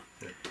a while.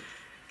 Yeah.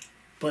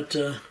 But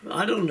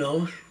I don't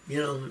know,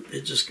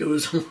 it just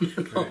goes on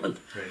and on.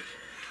 Right.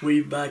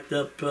 We backed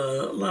up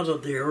a lot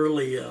of the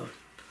early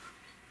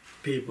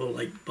people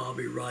like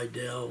Bobby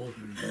Rydell.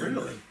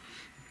 And,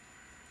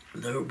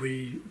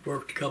 we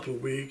worked a couple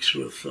of weeks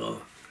with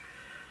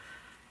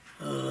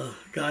a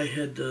guy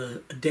had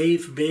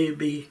Dave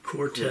Baby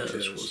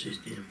Cortez was his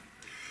name.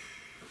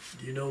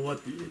 Do you know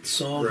what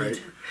song?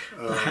 Right.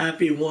 The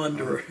Happy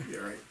Wanderer. Yeah,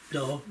 right.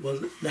 No,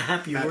 was it the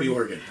Happy Happy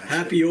Organ? Organ.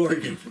 Happy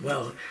Organ.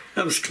 Well,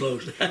 that was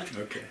close.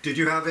 Okay. Did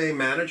you have a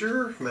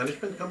management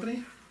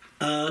company?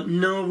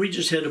 No, we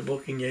just had a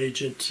booking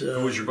agent.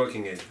 Who was your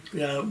booking agent?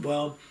 Yeah,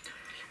 well,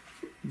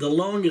 the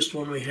longest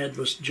one we had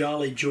was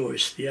Jolly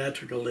Joyce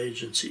Theatrical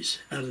Agencies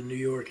out of New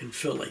York and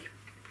Philly.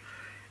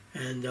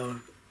 And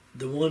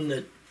the one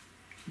that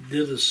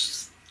did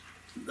us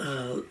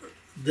the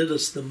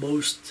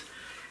most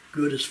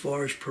good as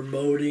far as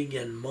promoting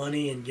and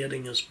money and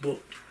getting us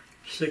booked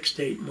 6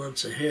 to 8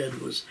 months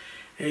ahead was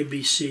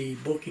ABC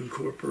Booking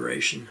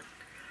Corporation,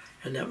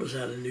 and that was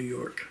out of New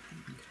York.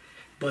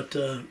 But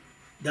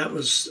that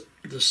was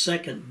the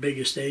second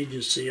biggest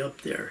agency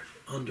up there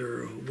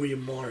under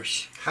William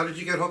Morris. How did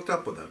you get hooked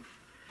up with them?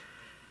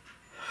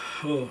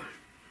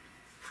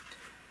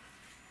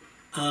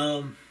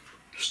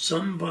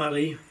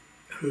 Somebody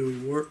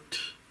who worked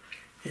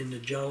in the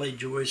Jolly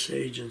Joyce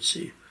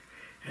agency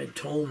had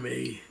told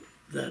me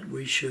that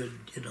we should,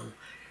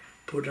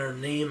 put our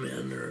name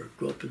in or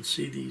go up and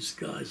see these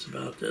guys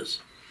about this.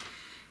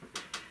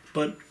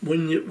 But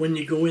when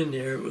you go in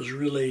there, it was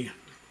really,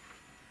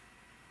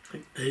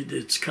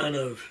 it's kind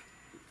of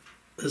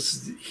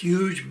this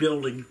huge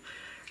building,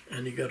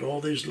 and you got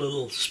all these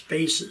little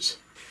spaces.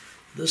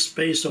 This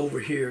space over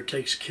here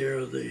takes care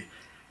of the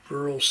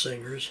girl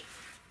singers.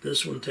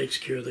 This one takes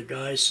care of the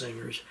guy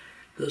singers.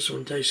 This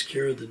one takes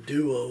care of the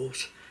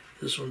duos.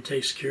 This one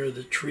takes care of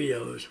the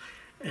trios.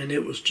 And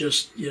it was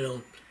just,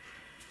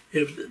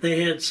 if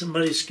they had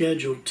somebody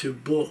scheduled to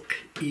book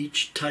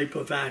each type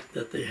of act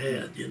that they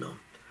had,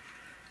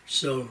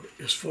 So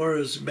as far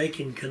as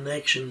making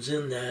connections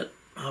in that,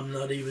 I'm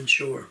not even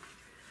sure.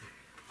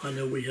 I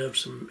know we have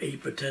some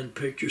 8 or 10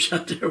 pictures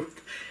out there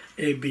with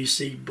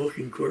ABC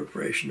Booking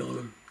Corporation on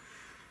them.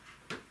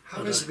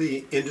 How has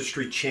the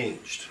industry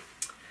changed?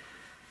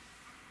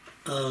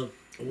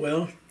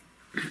 Well,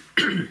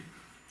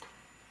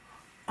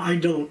 I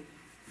don't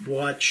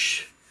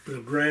watch the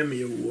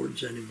Grammy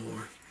Awards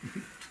anymore.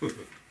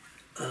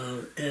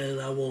 And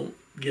I won't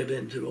get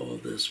into all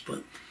this,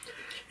 but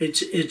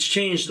it's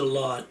changed a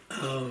lot.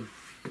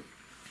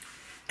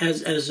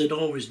 As it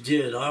always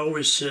did. I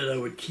always said I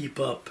would keep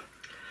up.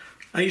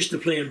 I used to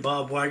play in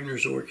Bob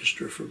Wagner's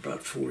orchestra for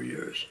about 4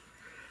 years.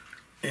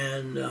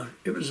 And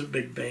it was a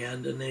big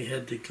band, and they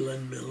had the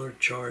Glenn Miller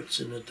charts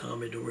and the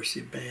Tommy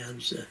Dorsey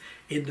bands,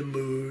 In the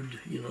Mood,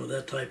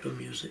 that type of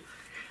music.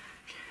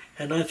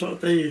 And I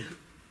thought they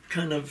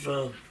kind of,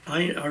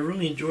 I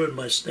really enjoyed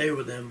my stay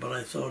with them, but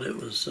I thought it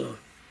was,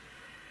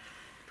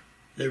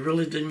 they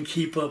really didn't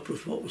keep up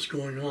with what was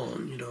going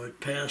on. It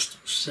passed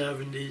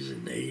 70s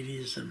and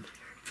 80s, and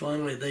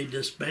finally they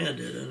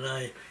disbanded.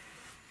 And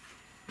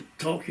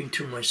talking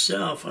to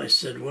myself, I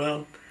said,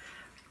 well,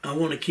 I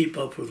want to keep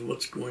up with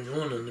what's going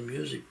on in the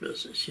music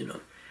business,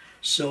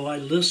 So I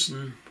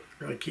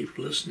keep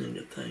listening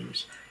to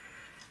things.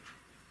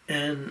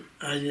 And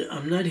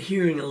I'm not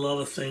hearing a lot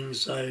of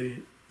things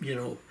to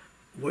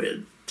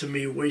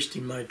me,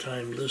 wasting my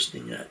time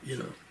listening at,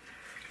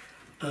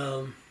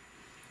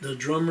 The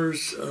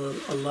drummers,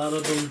 a lot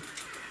of them,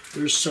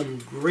 there's some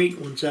great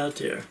ones out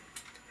there.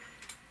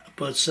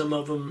 But some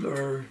of them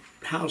are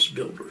house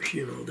builders,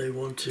 They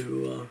want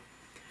to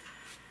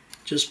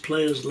just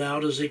play as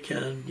loud as they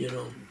can,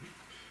 Of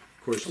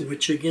course.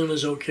 Which again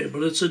is okay,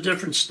 but it's a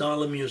different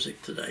style of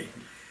music today.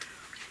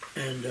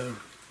 And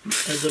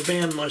the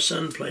band my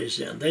son plays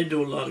in, they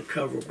do a lot of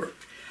cover work.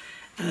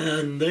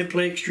 And they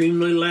play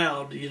extremely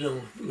loud,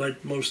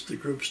 like most of the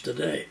groups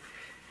today.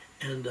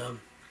 And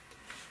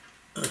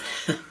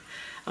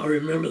I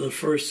remember the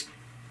first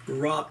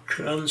rock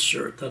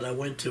concert that I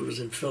went to was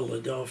in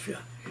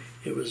Philadelphia.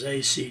 It was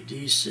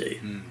AC/DC.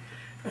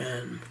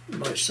 And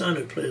my son,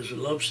 who plays with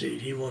Love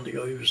Seed, he wanted to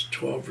go. He was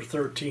 12 or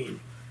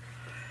 13.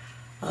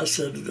 I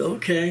said,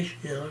 okay,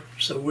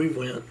 So we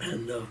went,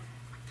 and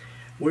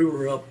we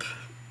were up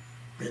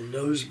in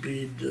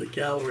nosebleed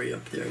gallery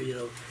up there,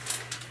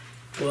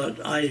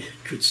 But I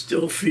could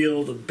still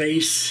feel the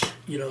bass,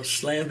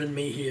 slamming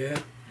me here.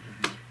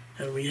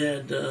 And we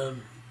had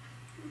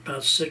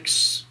about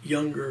 6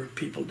 younger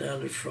people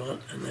down in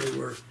front, and they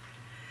were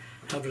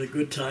having a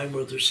good time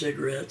with their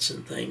cigarettes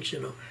and things,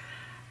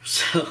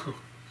 So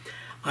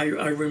I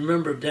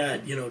remember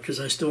that, because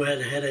I still had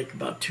a headache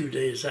about 2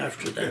 days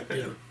after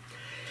that,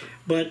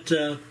 But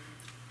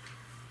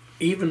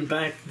even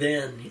back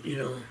then,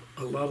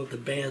 a lot of the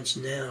bands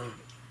now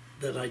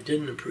that I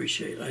didn't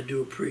appreciate, I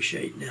do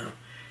appreciate now.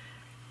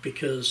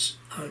 because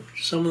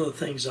some of the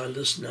things I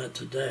listen at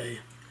today,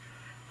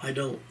 I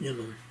don't,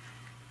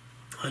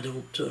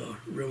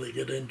 really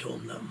get into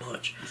them that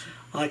much.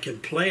 I can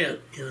play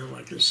it,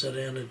 I can sit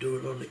in and do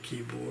it on the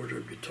keyboard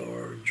or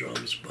guitar or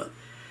drums, but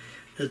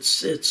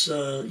it's it's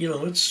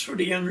for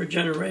the younger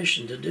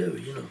generation to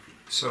do,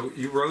 So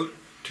you wrote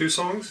 2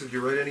 songs? Did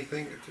you write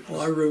anything?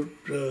 Well, I wrote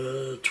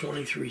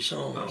 23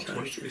 songs. Oh,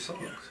 23 actually. songs.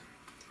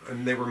 Yeah.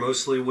 And they were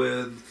mostly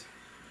with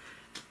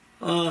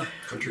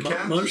country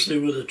cats? Mostly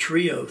with a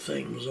trio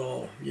thing was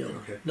all,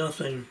 Okay.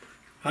 Nothing.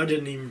 I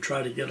didn't even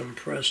try to get them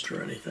pressed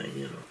or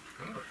anything,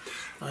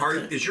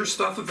 Is your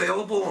stuff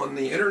available on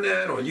the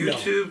internet, on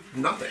YouTube?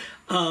 No. Nothing.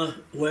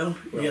 Well,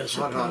 yes, it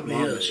Hot probably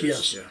Mama is.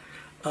 Yes,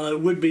 Yeah. it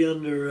would be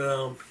under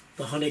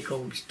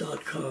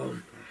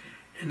thehoneycombs.com,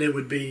 and it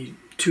would be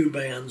 2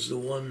 bands, the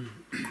one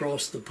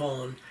across the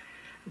pond,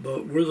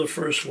 but we're the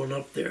first one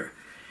up there.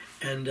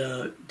 And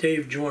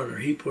Dave Joyner,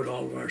 he put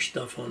all of our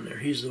stuff on there.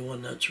 He's the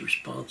one that's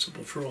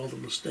responsible for all the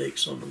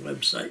mistakes on the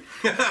website.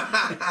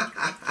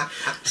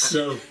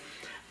 So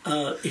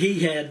he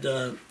had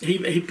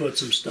he put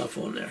some stuff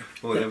on there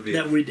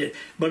that we did,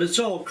 but it's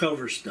all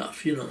cover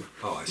stuff,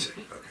 Oh, I see.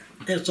 Okay.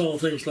 It's all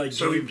things like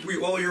So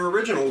all your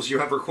originals, you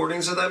have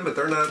recordings of them, but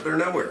they're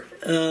nowhere.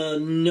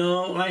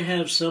 No, I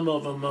have some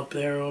of them up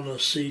there on a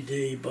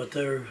CD, but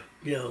they're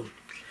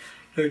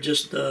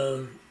just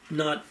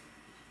not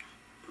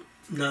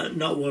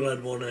what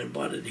I'd want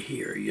anybody to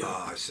hear.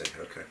 Oh, I see.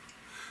 Okay.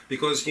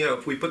 Because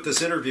if we put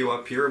this interview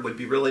up here, it would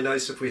be really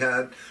nice if we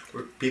had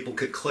where people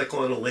could click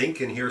on a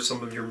link and hear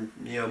some of your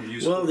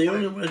music. Well, the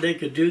only way they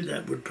could do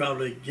that would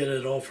probably get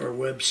it off our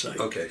website.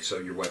 Okay, so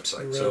your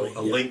website. Really, so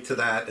a link to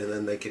that, and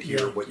then they could hear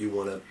Yeah. what you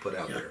want to put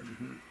out Yeah. there.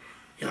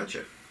 Yeah.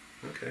 Gotcha.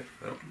 Okay.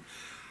 Well,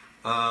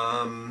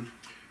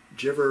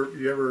 Did you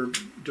ever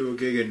do a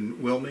gig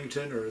in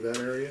Wilmington or that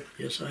area?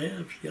 Yes, I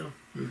have. Yeah.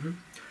 Mm-hmm.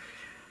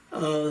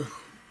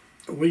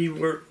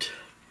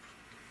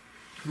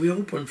 We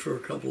opened for a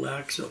couple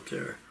acts up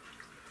there.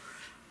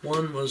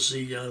 One was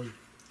the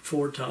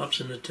Four Tops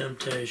and the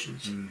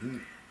Temptations,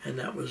 and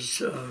that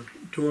was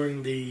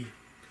during the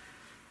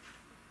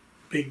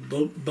big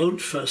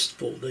boat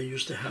festival they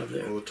used to have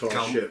there. Oh, the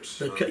tall ships.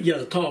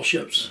 The tall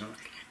ships. Uh-huh.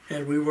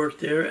 And we worked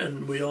there,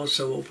 and we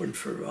also opened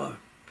for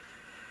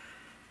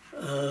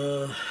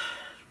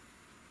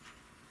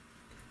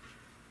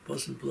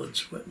wasn't Blood,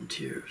 Sweat, and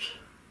Tears.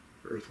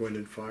 Earth, Wind,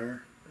 and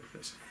Fire.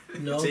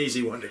 No, It's an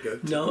easy one to go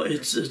to. no,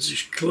 it's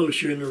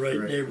close. You're in the right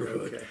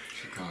neighborhood. Okay.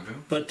 Chicago?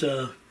 But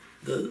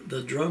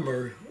the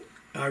drummer,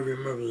 I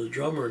remember the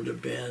drummer in the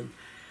band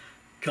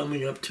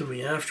coming up to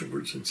me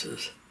afterwards and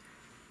says,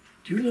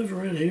 "Do you live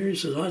around here?" He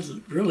says,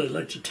 "I'd really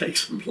like to take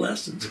some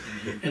lessons."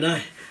 And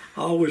I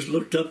always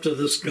looked up to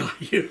this guy,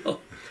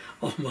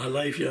 all my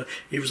life.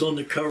 He was on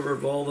the cover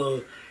of all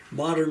the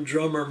modern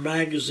drummer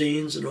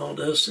magazines and all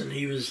this, and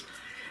he was,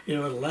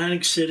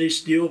 Atlantic City,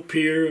 Steel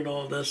Pier, and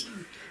all this.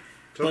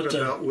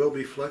 Talking about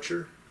Wilby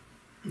Fletcher?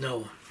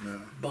 No,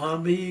 No.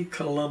 Bobby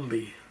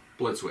Columby.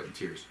 Blood, Sweat, and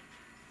Tears.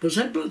 Was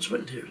that Blood, Sweat,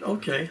 and Tears?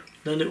 Okay,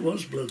 then it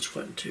was Blood,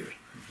 Sweat, and Tears.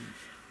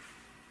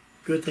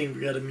 Good thing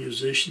we got a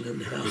musician in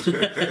the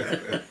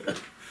house.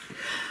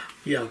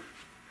 Yeah.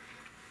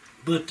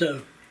 But,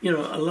 a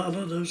lot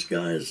of those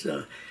guys,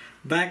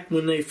 back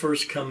when they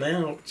first come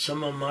out,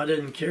 some of them I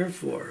didn't care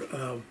for.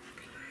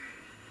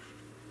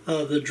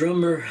 The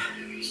drummer,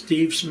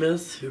 Steve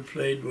Smith, who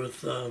played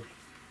with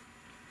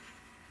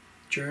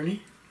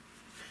Journey.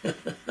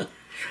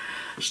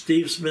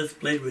 Steve Smith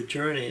played with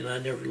Journey, and I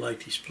never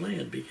liked his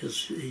playing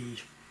because he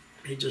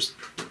just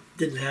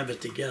didn't have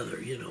it together,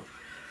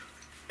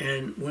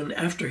 And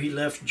after he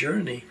left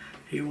Journey,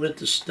 he went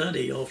to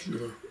study off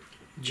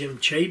Jim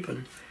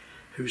Chapin,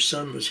 whose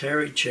son was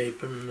Harry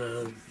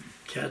Chapin,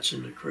 Cats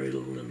in the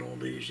Cradle and all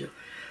these.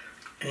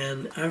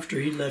 And after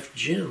he left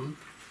Jim,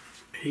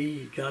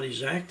 he got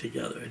his act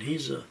together, and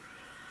he's a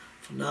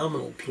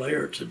phenomenal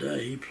player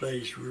today. He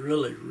plays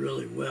really,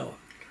 really well.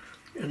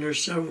 And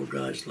there's several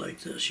guys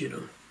like this,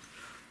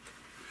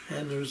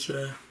 And there's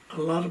a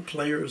lot of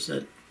players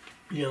that,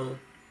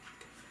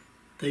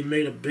 they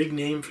made a big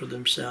name for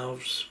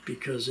themselves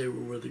because they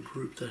were with a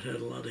group that had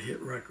a lot of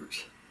hit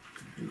records,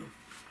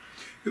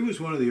 Who was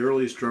one of the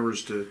earliest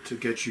drummers to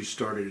get you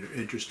started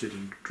interested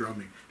in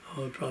drumming?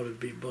 Oh, it'd probably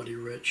be Buddy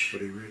Rich.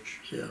 Buddy Rich.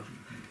 Yeah.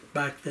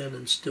 Back then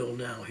and still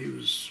now, he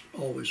was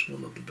always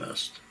one of the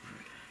best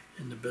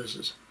in the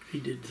business. He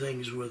did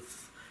things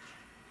with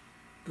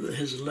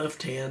his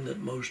left hand that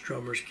most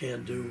drummers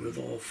can't do with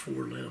all 4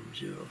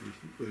 limbs,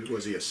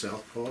 Was he a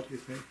southpaw, do you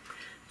think?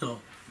 No.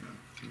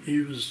 He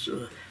was,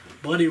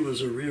 Buddy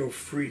was a real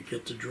freak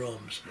at the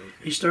drums. Okay.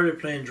 He started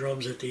playing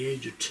drums at the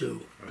age of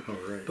 2, Oh,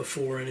 right.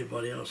 before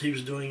anybody else. He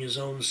was doing his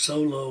own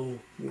solo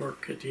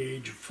work at the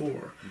age of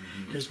 4.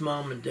 His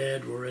mom and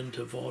dad were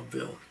into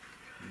vaudeville.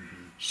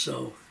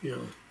 So,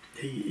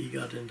 he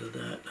got into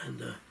that,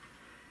 and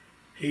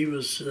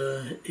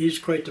he's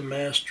quite the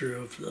master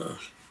of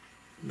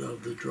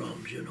the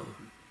drums,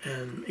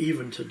 and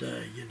even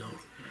today,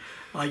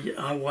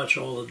 I watch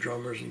all the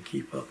drummers and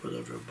keep up with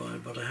everybody,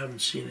 but I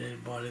haven't seen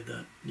anybody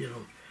that,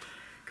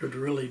 could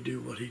really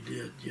do what he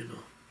did, you know.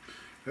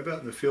 How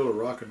about in the field of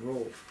rock and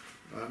roll?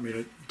 I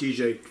mean,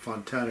 DJ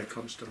Fontana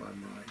comes to my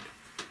mind.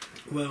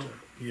 Well,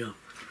 yeah.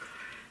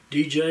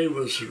 DJ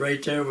was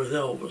right there with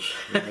Elvis.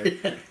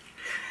 Right.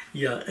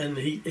 Yeah, and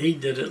he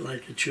did it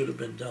like it should have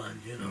been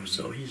done, you know. Mm-hmm.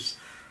 So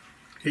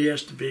he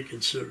has to be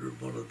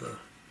considered one of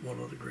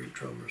the great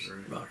drummers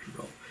Right. in rock and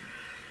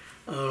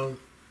roll.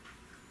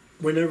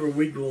 Whenever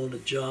we go on a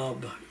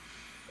job,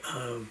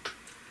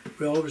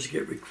 we always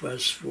get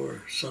requests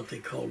for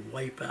something called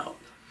Wipeout.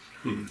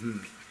 Mm-hmm.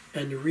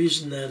 And the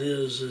reason that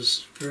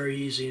is very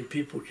easy, and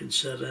people can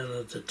sit in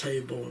at the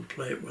table and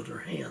play it with their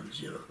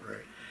hands, you know.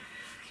 Right.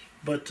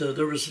 But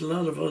there was a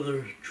lot of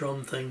other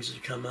drum things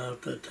that come out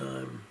at that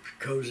time.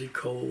 Cozy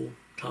Cole,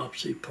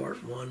 Topsy,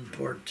 Part 1,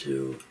 Part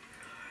 2.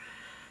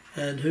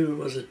 And who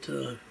was it?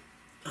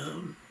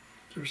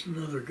 There's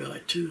another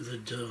guy, too,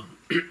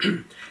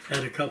 that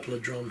had a couple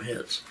of drum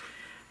hits.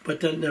 But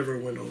that never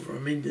went over. I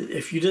mean,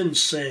 if you didn't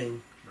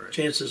sing, Right.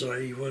 chances are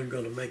you weren't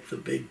going to make the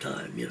big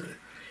time, you know.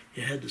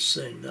 You had to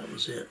sing, that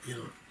was it,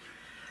 you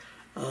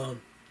know.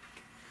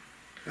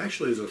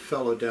 Actually, there's a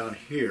fellow down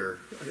here,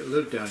 I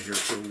lived down here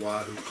for a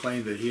while, who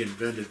claimed that he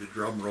invented the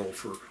drum roll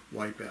for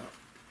Wipeout.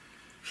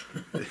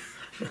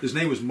 His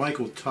name was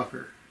Michael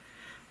Tucker.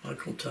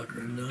 Michael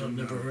Tucker, no, I've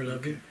never heard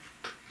of him.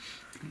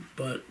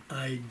 But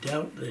I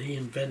doubt that he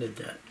invented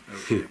that.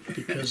 Okay.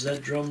 Because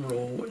that drum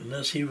roll,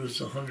 unless he was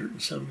 100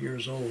 and some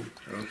years old,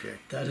 Okay.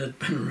 that had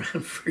been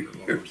around for A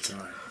long years.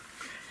 time.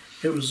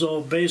 It was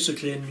all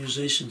basically, in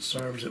musicians'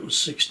 terms, it was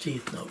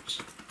 16th notes.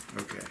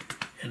 Okay.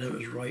 And it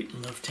was right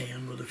and left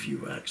hand with a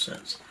few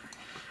accents.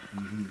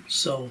 Mm-hmm.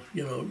 So,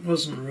 you know, it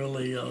wasn't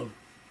really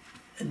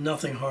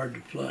nothing hard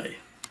to play.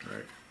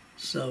 Right.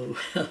 So,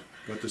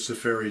 But the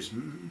Safaris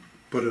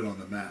put it on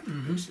the map,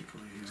 Mhm.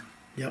 basically.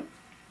 Yeah. yep.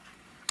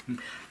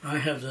 I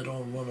have that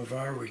on one of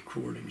our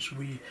recordings.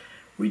 We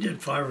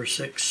did 5 or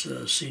 6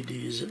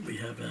 CDs that we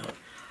have out.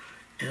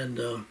 And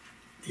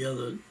the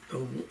other,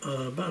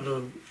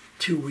 about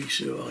 2 weeks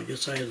ago, I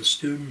guess I had a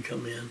student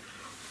come in,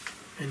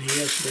 and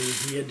he asked me,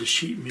 he had the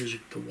sheet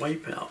music to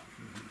Wipeout.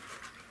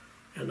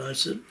 And I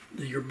said,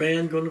 "Is your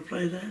band going to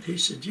play that?" He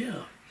said,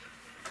 "Yeah."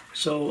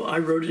 So I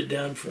wrote it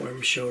down for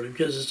him, showed him,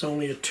 because it's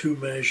only a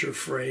 2-measure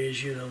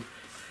phrase, you know.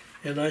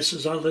 And I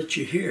says, "I'll let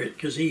you hear it,"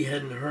 because he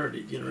hadn't heard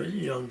it, you know, he's a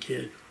young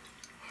kid.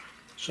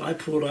 So I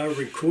pulled our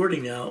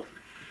recording out,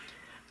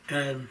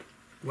 and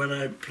when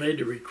I played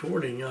the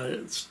recording,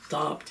 I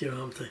stopped, you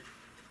know, I'm thinking,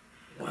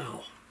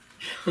 wow.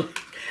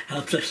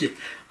 I'm thinking,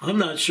 I'm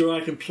not sure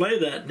I can play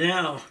that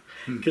now,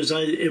 because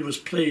it was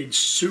played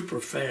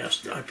super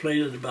fast. I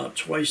played it about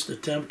twice the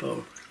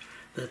tempo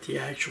that the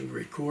actual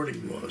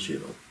recording was, you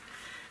know.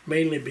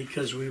 Mainly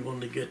because we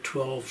wanted to get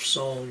 12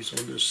 songs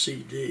on this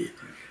CD.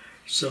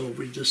 So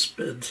we just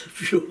sped a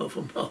few of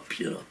them up,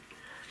 you know.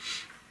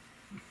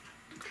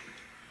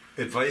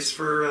 Advice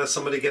for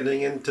somebody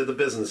getting into the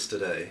business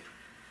today?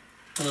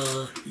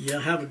 Yeah,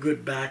 have a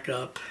good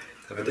backup.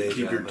 Have a day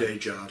Keep job, your man. day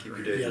job. Keep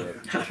right. your day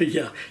Yeah, job.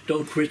 yeah.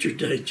 Don't quit your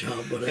day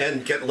job. But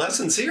And get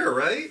lessons here,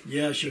 right?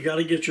 yes, you got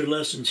to get your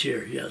lessons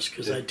here. Yes,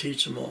 because I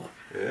teach them all.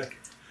 Yeah.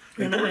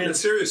 And Important, I and have,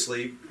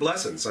 seriously,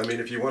 lessons. I mean,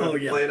 if you want to Oh,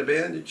 yeah. play in a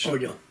band, you should. oh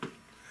yeah,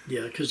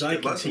 yeah. Because I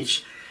Get can lessons.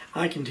 teach.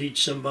 I can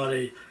teach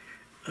somebody.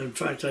 In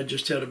fact, I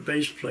just had a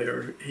bass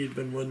player. He'd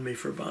been with me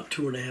for about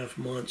 2.5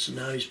 months, and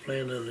now he's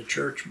playing in a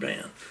church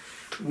band,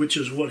 which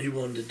is what he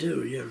wanted to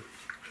do. Yeah.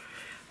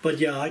 But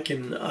yeah, I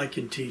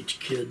can teach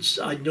kids.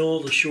 I know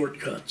all the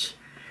shortcuts.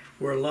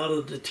 Where a lot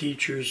of the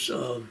teachers,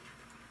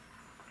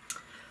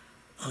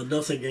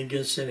 nothing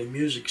against any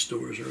music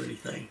stores or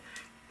anything,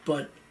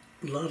 but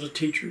a lot of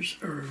teachers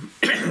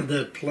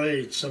that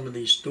play at some of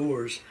these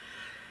stores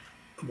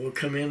will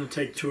come in and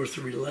take 2 or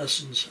 3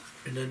 lessons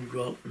and then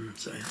go up and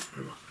say,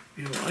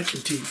 you know, I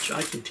can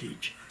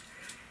teach.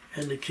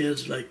 And the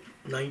kids like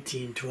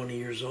 19, 20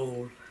 years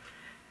old,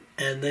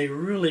 and they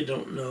really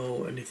don't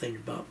know anything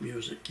about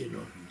music, you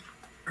know,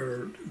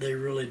 or they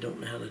really don't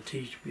know how to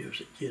teach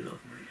music, you know.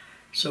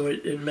 So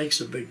it makes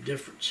a big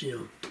difference,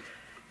 you know.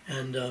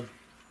 And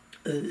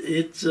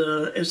it's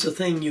a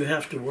thing you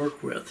have to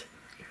work with,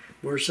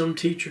 where some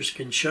teachers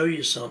can show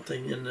you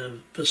something, and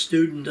if a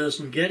student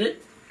doesn't get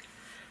it,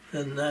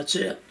 then that's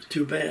it.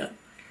 Too bad.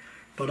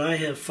 But I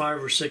have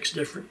 5 or 6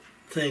 different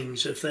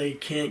things. If they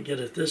can't get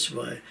it this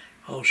way,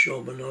 I'll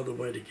show them another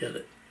way to get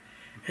it.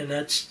 And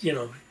that's, you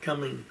know,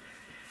 coming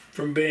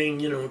from being,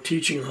 you know,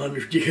 teaching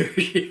 100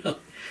 years, you know.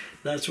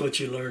 That's what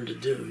you learn to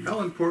do. You know?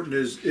 How important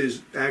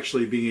is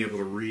actually being able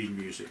to read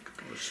music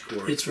or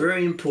score? It's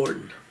very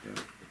important.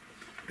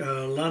 Yeah.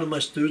 A lot of my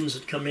students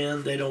that come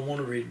in, they don't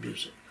want to read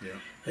music. Yeah.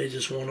 They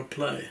just want to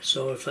play.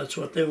 So if that's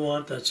what they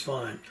want, that's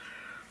fine.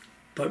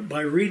 But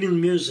by reading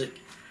music,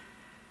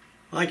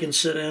 I can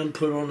sit down,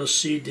 put on a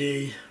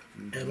CD,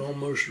 and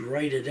almost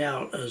write it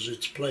out as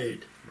it's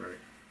played. Right.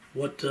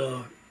 What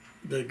the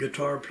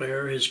guitar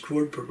player, his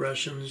chord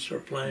progressions are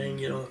playing,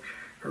 you know,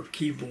 or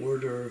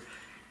keyboard, or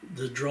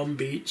the drum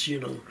beats, you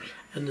know.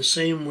 And the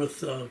same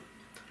with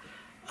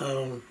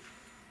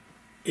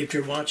if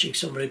you're watching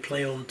somebody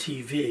play on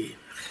TV,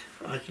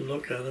 I can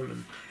look at them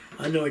and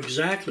I know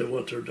exactly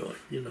what they're doing,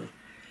 you know.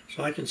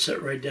 So I can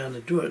sit right down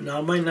and do it. Now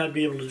I might not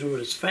be able to do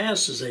it as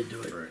fast as they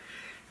do it, Right.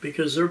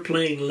 because they're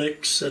playing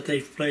licks that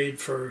they've played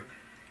for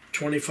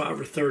 25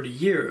 or 30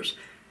 years.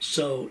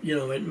 So, you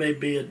know, it may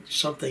be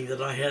something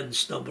that I hadn't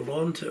stumbled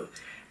onto,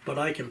 but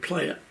I can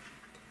play it.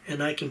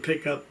 And I can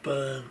pick up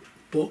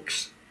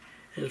books,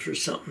 and if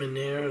there's something in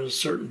there, a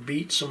certain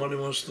beat somebody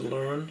wants to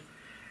learn,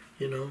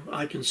 you know,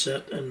 I can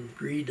sit and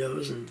read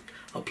those and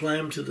apply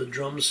them to the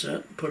drum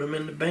set and put them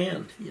in the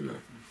band, you know.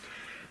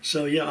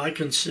 So, yeah, I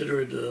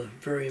consider it a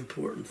very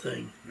important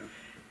thing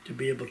to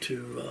be able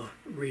to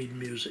read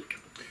music.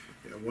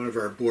 You know, one of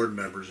our board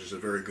members is a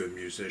very good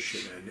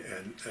musician,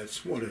 and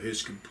that's one of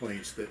his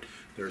complaints, that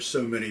there are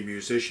so many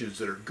musicians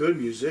that are good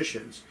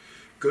musicians,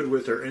 good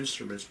with their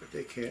instruments, but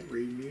they can't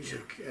read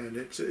music, and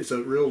it's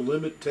a real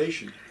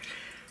limitation.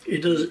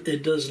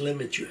 It does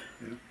limit you,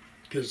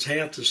 because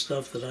half the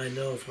stuff that I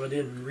know, if I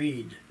didn't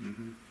read,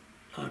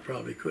 I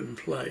probably couldn't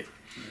play.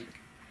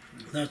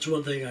 That's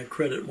one thing I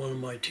credit one of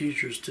my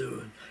teachers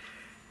to in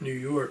New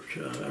York.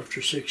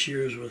 After 6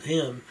 years with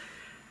him,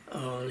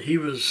 he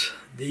was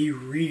the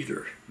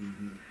reader,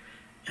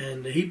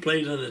 and he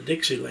played in a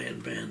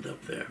Dixieland band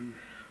up there.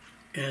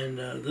 And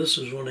this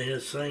is one of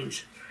his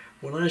things.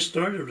 When I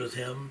started with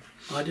him,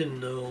 I didn't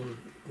know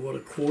what a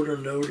quarter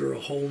note or a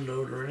whole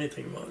note or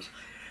anything was.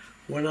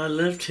 When I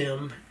left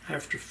him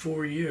after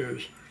 4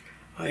 years,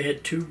 I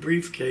had 2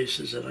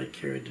 briefcases that I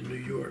carried to New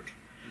York.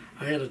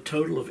 I had a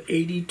total of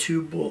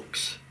 82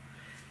 books,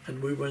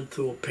 and we went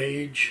through a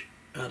page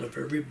out of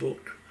every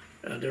book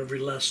at every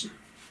lesson,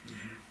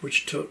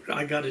 which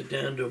I got it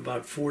down to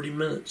about 40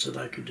 minutes that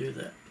I could do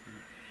that.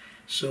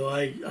 So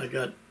I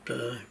got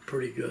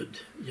pretty good,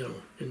 you know,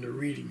 in the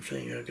reading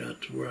thing. I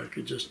got to where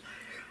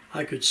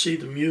I could see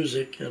the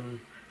music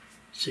and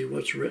see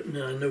what's written,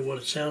 and I know what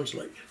it sounds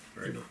like,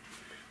 you know.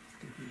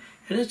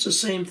 And it's the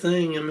same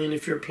thing. I mean,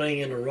 if you're playing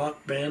in a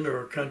rock band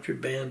or a country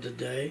band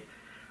today,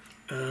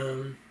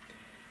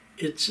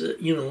 it's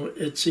you know,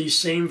 it's these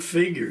same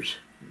figures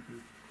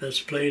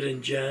that's played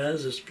in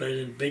jazz, it's played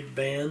in big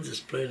bands, it's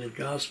played in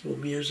gospel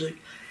music,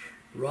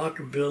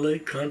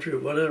 rockabilly, country,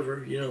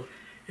 whatever. You know,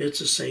 it's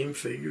the same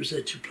figures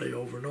that you play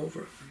over and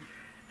over.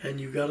 And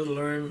you got to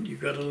learn. You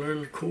got to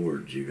learn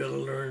chords. You got to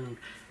learn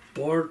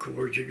bar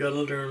chords. You got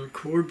to learn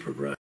chord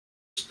progression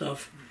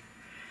stuff.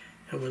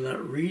 And when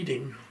that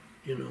reading,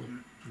 you know,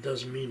 it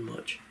doesn't mean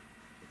much.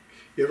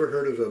 You ever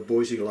heard of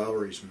Boise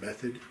Lowry's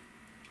method?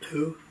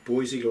 Who?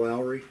 Boise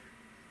Lowry?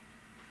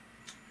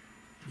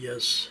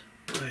 Yes,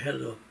 I had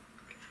a.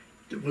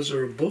 Was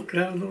there a book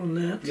out on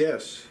that?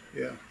 Yes,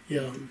 yeah.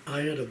 Yeah,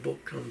 I had a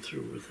book come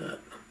through with that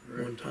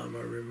one time,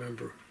 I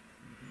remember.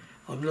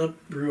 I'm not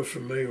real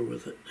familiar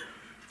with it.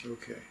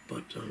 Okay.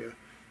 But yeah.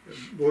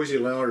 Boise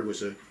Lowry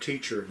was a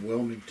teacher in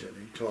Wilmington.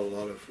 He taught a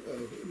lot of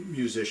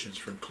musicians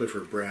from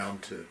Clifford Brown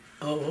to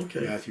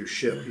Matthew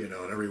Shipp, you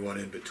know, and everyone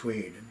in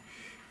between. And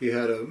he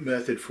had a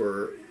method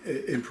for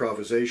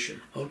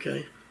improvisation.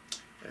 Okay.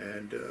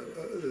 And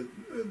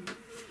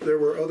there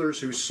were others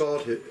who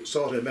sought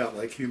him out,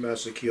 like Hugh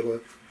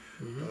Masekela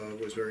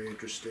was very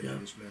interested in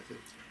his method.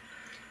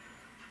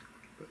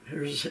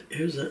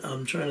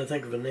 I'm trying to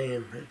think of a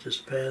name. It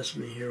just passed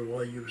me here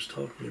while you was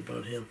talking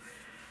about him.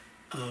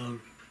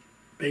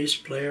 Bass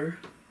player,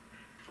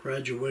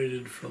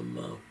 graduated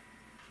from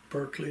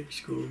Berkeley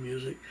School of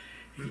Music.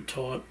 He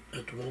taught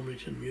at the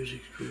Wilmington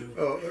Music School.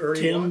 Oh,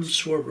 Ernie Tim Watts?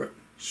 Swarbrick.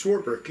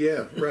 Swarbrick,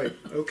 yeah, right,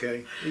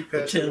 okay. He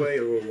passed away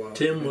a little while.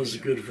 Tim was a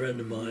good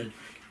friend of mine.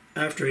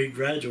 After he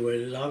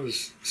graduated, I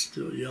was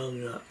still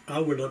young. I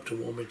went up to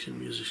Wilmington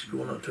Music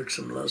School and I took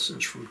some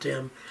lessons from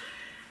Tim.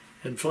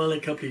 And finally,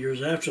 a couple of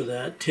years after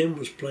that, Tim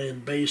was playing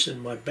bass in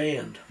my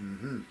band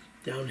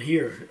down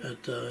here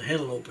at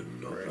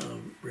Henlopen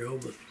in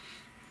Rehoboth.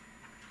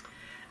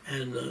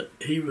 And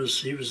he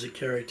was the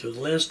character. The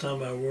last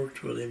time I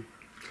worked with him,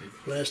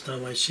 last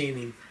time I seen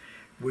him,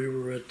 we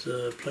were at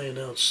playing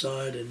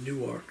outside in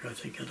Newark, I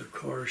think, at a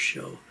car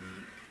show.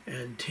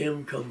 And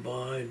Tim come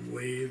by and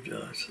waved.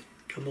 I said,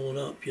 "Come on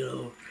up," you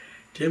know.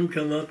 Tim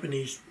come up and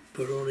he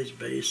put on his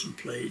bass and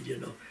played, you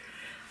know.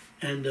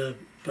 And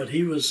but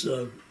he was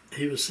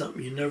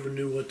something you never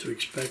knew what to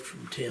expect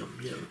from Tim,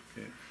 you know.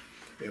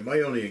 Yeah,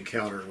 my only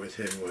encounter with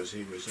him was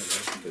he was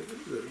in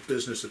the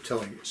business of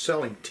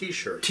selling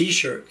T-shirts.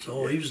 T-shirts.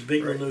 Oh, he was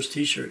big on those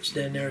T-shirts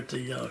down there at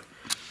the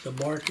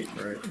market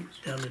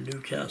down in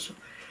Newcastle.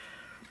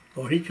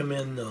 Well, he come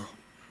in.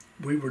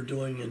 We were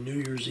doing a New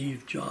Year's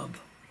Eve job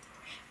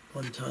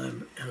one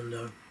time, and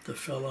the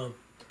fellow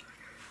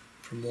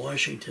from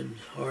Washington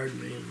hired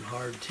me and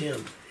hired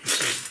Tim. He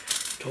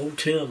said, told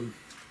Tim,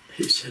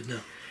 he said,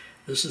 "Now,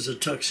 this is a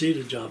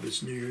tuxedo job.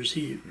 It's New Year's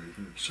Eve,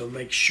 so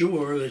make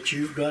sure that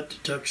you've got the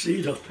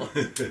tuxedo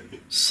on."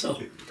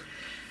 So,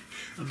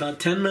 about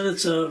 10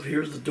 minutes of,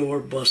 here's the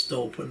door bust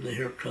open, and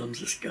here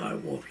comes this guy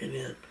walking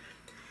in.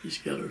 He's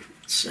got a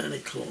Santa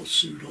Claus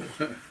suit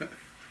on,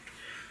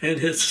 and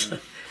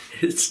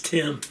it's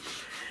Tim,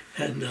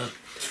 and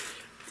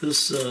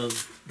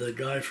the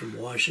guy from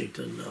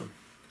Washington,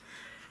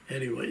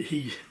 anyway,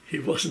 he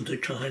wasn't the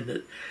kind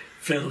that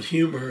found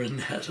humor in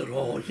that at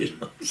all, you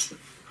know. So,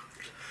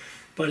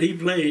 but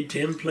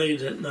Tim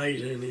played at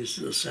night in his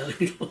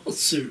Santa Claus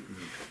suit.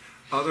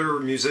 Other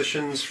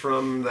musicians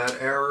from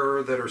that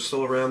era that are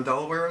still around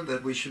Delaware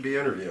that we should be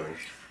interviewing?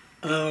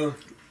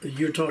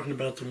 You're talking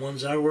about the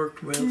ones I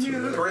worked with?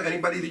 Yeah, or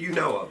anybody that you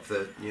know of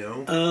that, you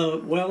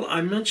know? Well,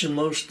 I mentioned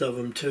most of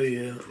them to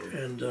you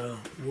and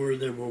where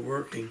they were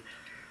working.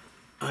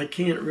 I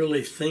can't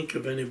really think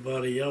of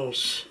anybody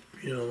else.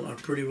 You know, I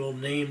pretty well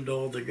named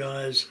all the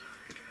guys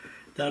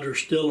that are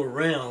still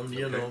around,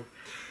 you know.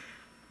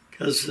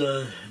 Because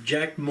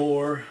Jack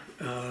Moore,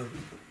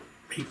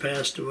 he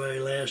passed away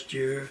last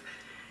year.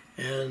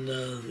 And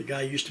the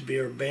guy used to be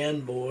our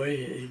band boy.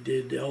 He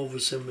did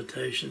Elvis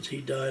imitations. He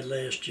died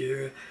last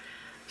year.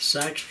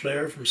 Sax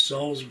player from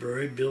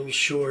Salisbury, Bill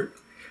Short.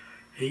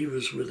 He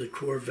was with the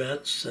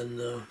Corvettes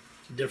and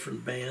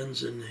different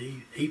bands, and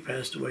he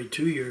passed away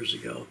 2 years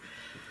ago.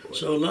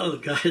 So a lot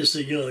of the guys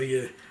that, you know,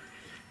 you're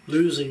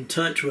losing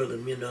touch with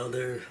them, you know,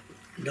 they're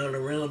not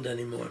around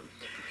anymore.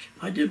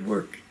 I did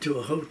work to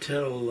a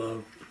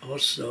hotel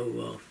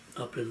also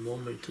up in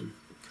Wilmington.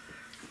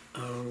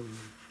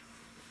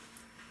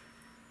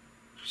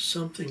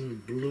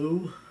 Something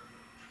Blue.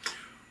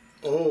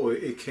 Oh,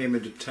 it came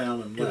into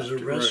town and left. It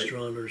was a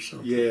restaurant or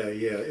something. Yeah,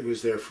 it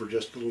was there for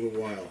just a little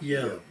while.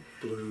 Yeah.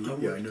 Blue. I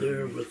worked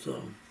there with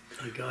a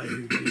guy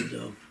who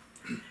did.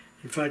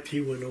 In fact, he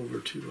went over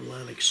to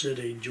Atlantic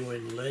City and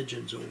joined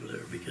Legends over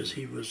there because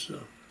he was.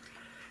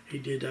 He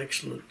did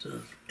excellent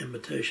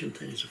imitation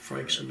things of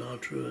Frank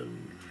Sinatra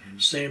and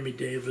Sammy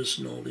Davis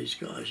and all these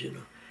guys, you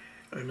know.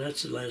 And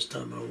that's the last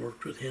time I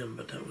worked with him,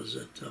 but that was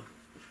at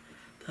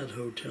that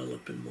hotel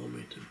up in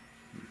Wilmington.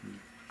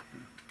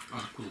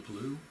 Aqua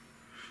Blue?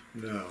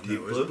 No, Deep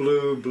it was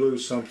Blue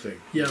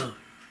something. Yeah.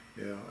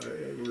 Yeah.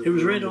 It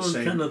was right on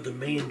kind of the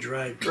main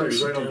drag.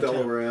 Right on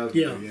Delaware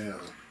Avenue. Yeah.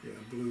 Yeah,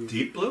 Blue.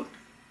 Deep Blue?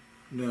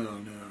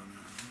 No.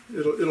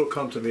 It'll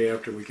come to me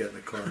after we get in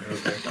the car.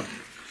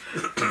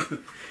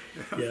 Okay.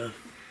 Yeah.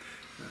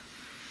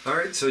 All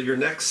right, so your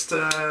next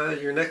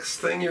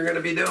thing you're going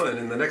to be doing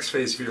in the next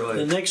phase of your life.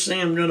 The next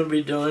thing I'm going to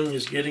be doing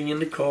is getting in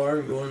the car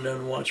and going down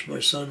and watch my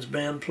son's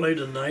band play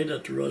tonight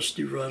at the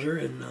Rusty Rudder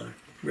in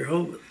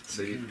Rehoboth.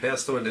 So you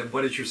passed on.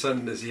 What is your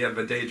son? Does he have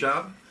a day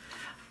job?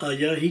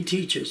 Yeah, he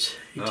teaches.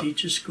 He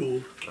teaches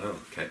school. Oh,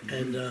 okay.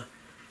 And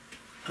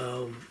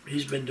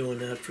he's been doing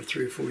that for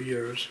 3 or 4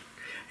 years.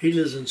 He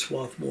lives in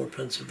Swarthmore,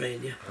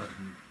 Pennsylvania.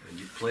 And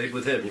you played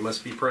with him. You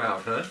must be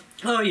proud, huh?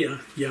 Oh, yeah.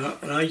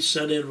 And I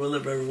sat in with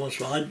him every once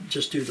in a while. I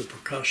just do the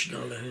percussion.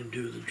 I let him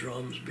do the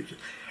drums. Because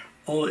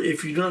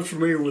if you're not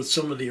familiar with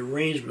some of the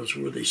arrangements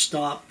where they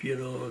stop, you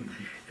know,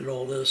 and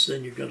all this,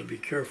 then you've got to be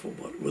careful.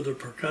 But with a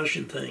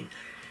percussion thing,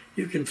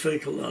 you can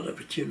fake a lot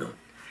of it, you know.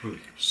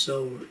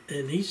 So,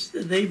 and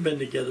they've been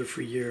together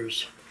for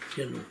years,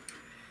 you know.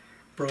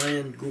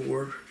 Brian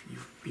Gore,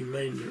 you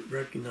may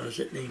recognize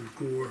that name,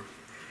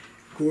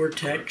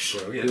 Gore-Tex.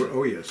 Oh, yeah.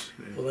 Oh, yes.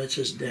 Well, that's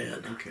his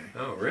dad. Okay.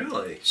 Oh,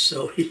 really?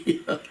 So,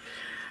 yeah,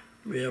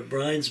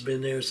 Brian's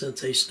been there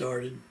since they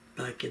started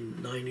back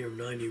in 90 or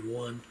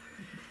 91.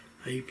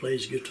 He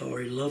plays guitar.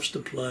 He loves to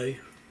play.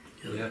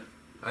 You know.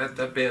 Yeah.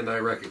 That band I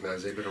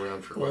recognize. They've been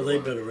around for a while. Well,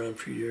 they've been around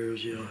for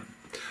years, yeah.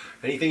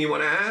 Anything you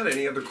want to add?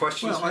 Any other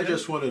questions? Well, I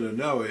just wanted to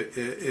know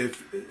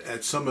if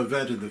at some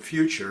event in the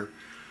future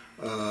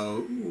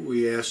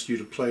we asked you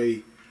to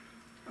play,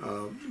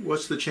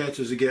 what's the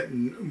chances of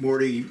getting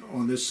Morty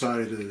on this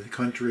side of the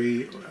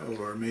country,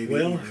 or maybe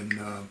even...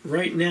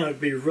 right now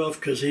it'd be rough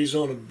because he's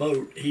on a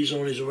boat. He's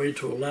on his way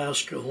to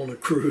Alaska on a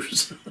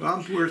cruise.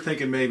 we're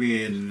thinking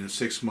maybe in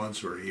 6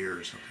 months or a year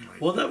or something like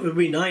that. Well, that would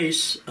be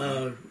nice.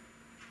 Does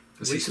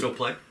he still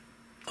play?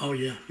 Oh,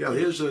 yeah. Yeah,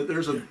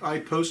 I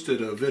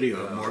posted a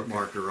video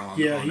marker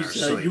on our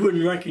site. You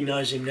wouldn't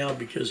recognize him now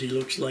because he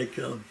looks like,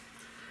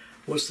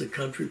 what's the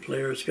country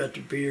player? It's got the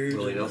beard.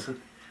 Willie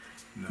Nelson?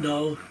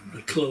 No,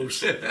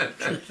 close.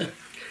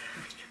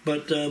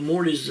 But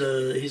Morty's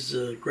he's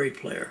a great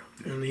player,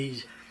 and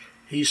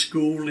he's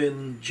schooled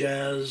in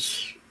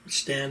jazz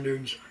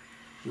standards,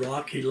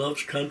 rock. He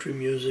loves country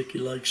music. He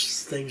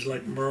likes things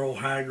like Merle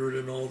Haggard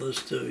and all this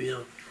too, you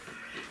know.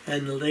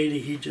 And the lady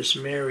he just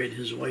married,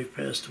 his wife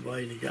passed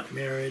away, and he got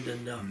married,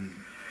 and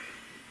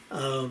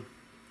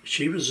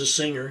she was a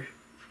singer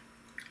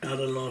out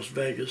in Las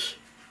Vegas.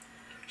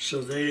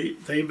 So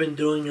they've been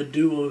doing a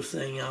duo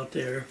thing out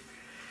there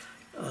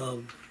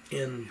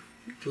in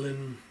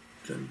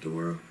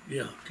Glendora,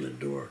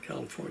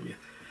 California.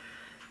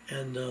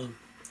 And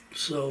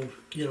so,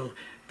 you know,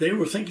 they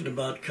were thinking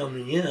about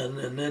coming in,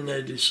 and then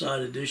they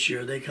decided this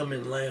year, they come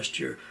in last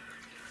year.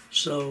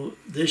 So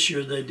this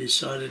year they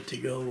decided to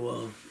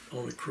go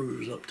on a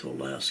cruise up to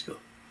Alaska.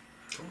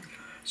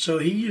 So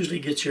he usually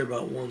gets here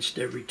about once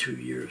every 2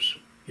 years,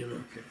 you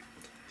know. Okay.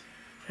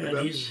 And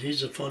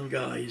he's a fun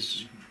guy.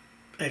 He's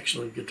an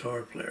excellent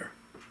guitar player.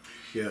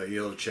 Yeah,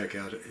 you'll check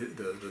out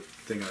the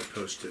thing I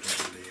posted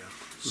on the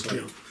site.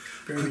 Yeah,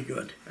 very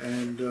good.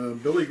 And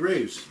Billy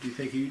Graves, do you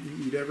think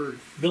he'd ever...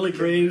 Billy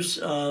Graves,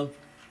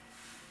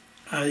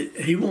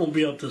 He won't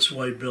be up this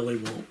way. Billy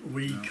won't.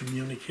 We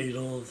communicate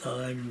all the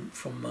time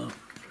from,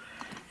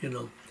 you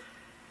know,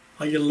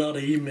 I get a lot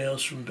of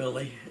emails from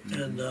Billy,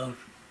 and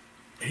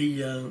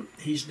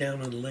he's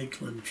down in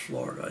Lakeland,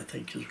 Florida, I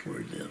think is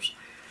where he lives,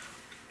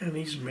 and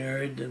he's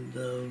married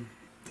and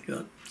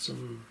got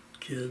some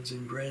kids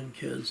and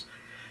grandkids.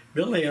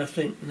 Billy, I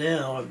think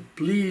now, I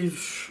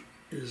believe,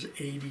 is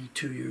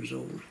 82 years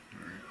old.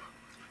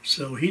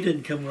 So he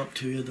didn't come up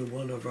to either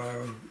one of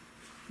our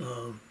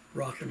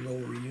rock and roll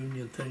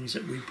reunion things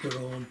that we put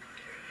on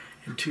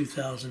in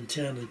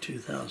 2010 and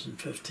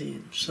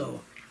 2015.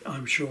 So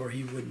I'm sure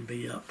he wouldn't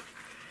be up.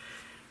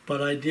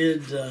 But I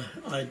did,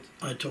 I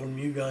told him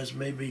you guys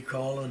may be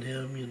calling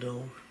him, you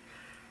know,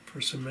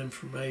 for some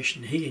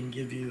information. He can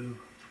give you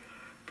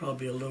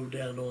probably a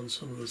lowdown on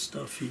some of the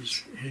stuff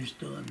he's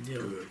done, you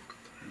know.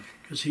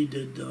 Because he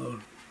did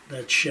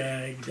that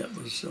Shag that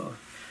was,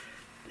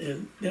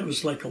 and that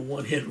was like a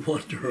one-hit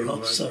wonder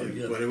also.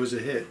 Yeah. But it was a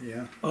hit,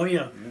 yeah. Oh,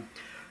 yeah.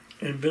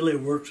 And Billy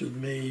worked with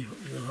me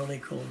in the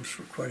Honeycombs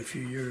for quite a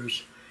few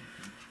years.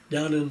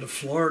 Down in the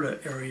Florida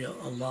area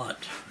a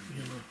lot,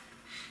 you know.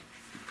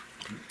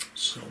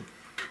 So.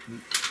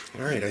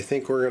 All right, I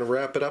think we're going to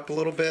wrap it up a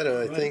little bit, and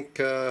I think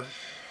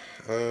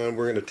we're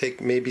going to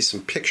take maybe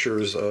some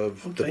pictures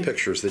of the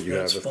pictures that you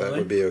have, if that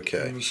would be okay.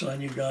 I'm going to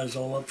sign you guys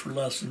all up for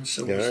lessons,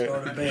 so we'll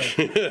start a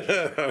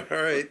band. All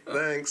right,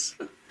 thanks.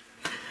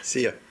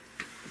 See ya.